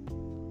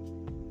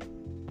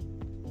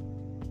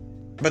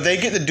 But they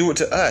get to do it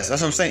to us.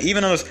 That's what I'm saying.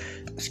 Even on us,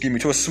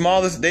 to a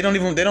smallest, they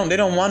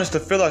don't want us to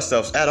feel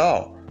ourselves at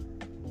all.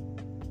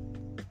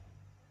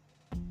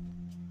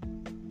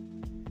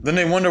 Then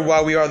they wonder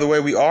why we are the way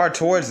we are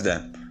towards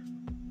them.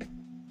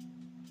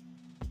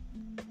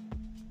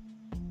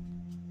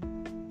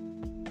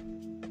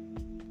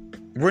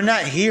 We're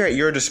not here at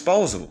your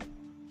disposal.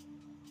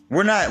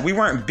 We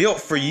weren't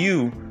built for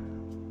you.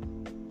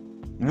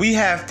 We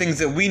have things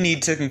that we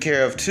need taken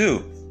care of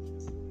too.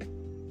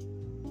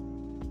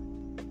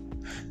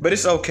 But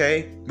it's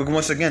okay, because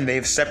once again,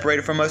 they've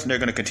separated from us and they're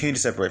going to continue to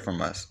separate from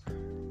us.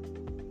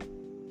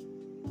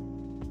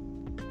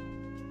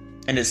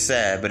 And it's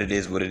sad, but it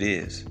is what it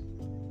is.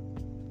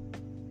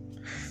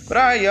 But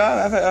alright,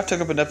 y'all, I've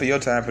took up enough of your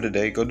time for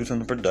today. Go do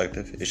something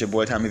productive. It's your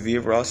boy Tommy V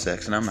of Raw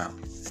Sex, and I'm out.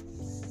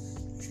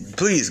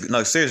 Please,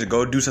 no, seriously,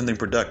 go do something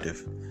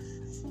productive.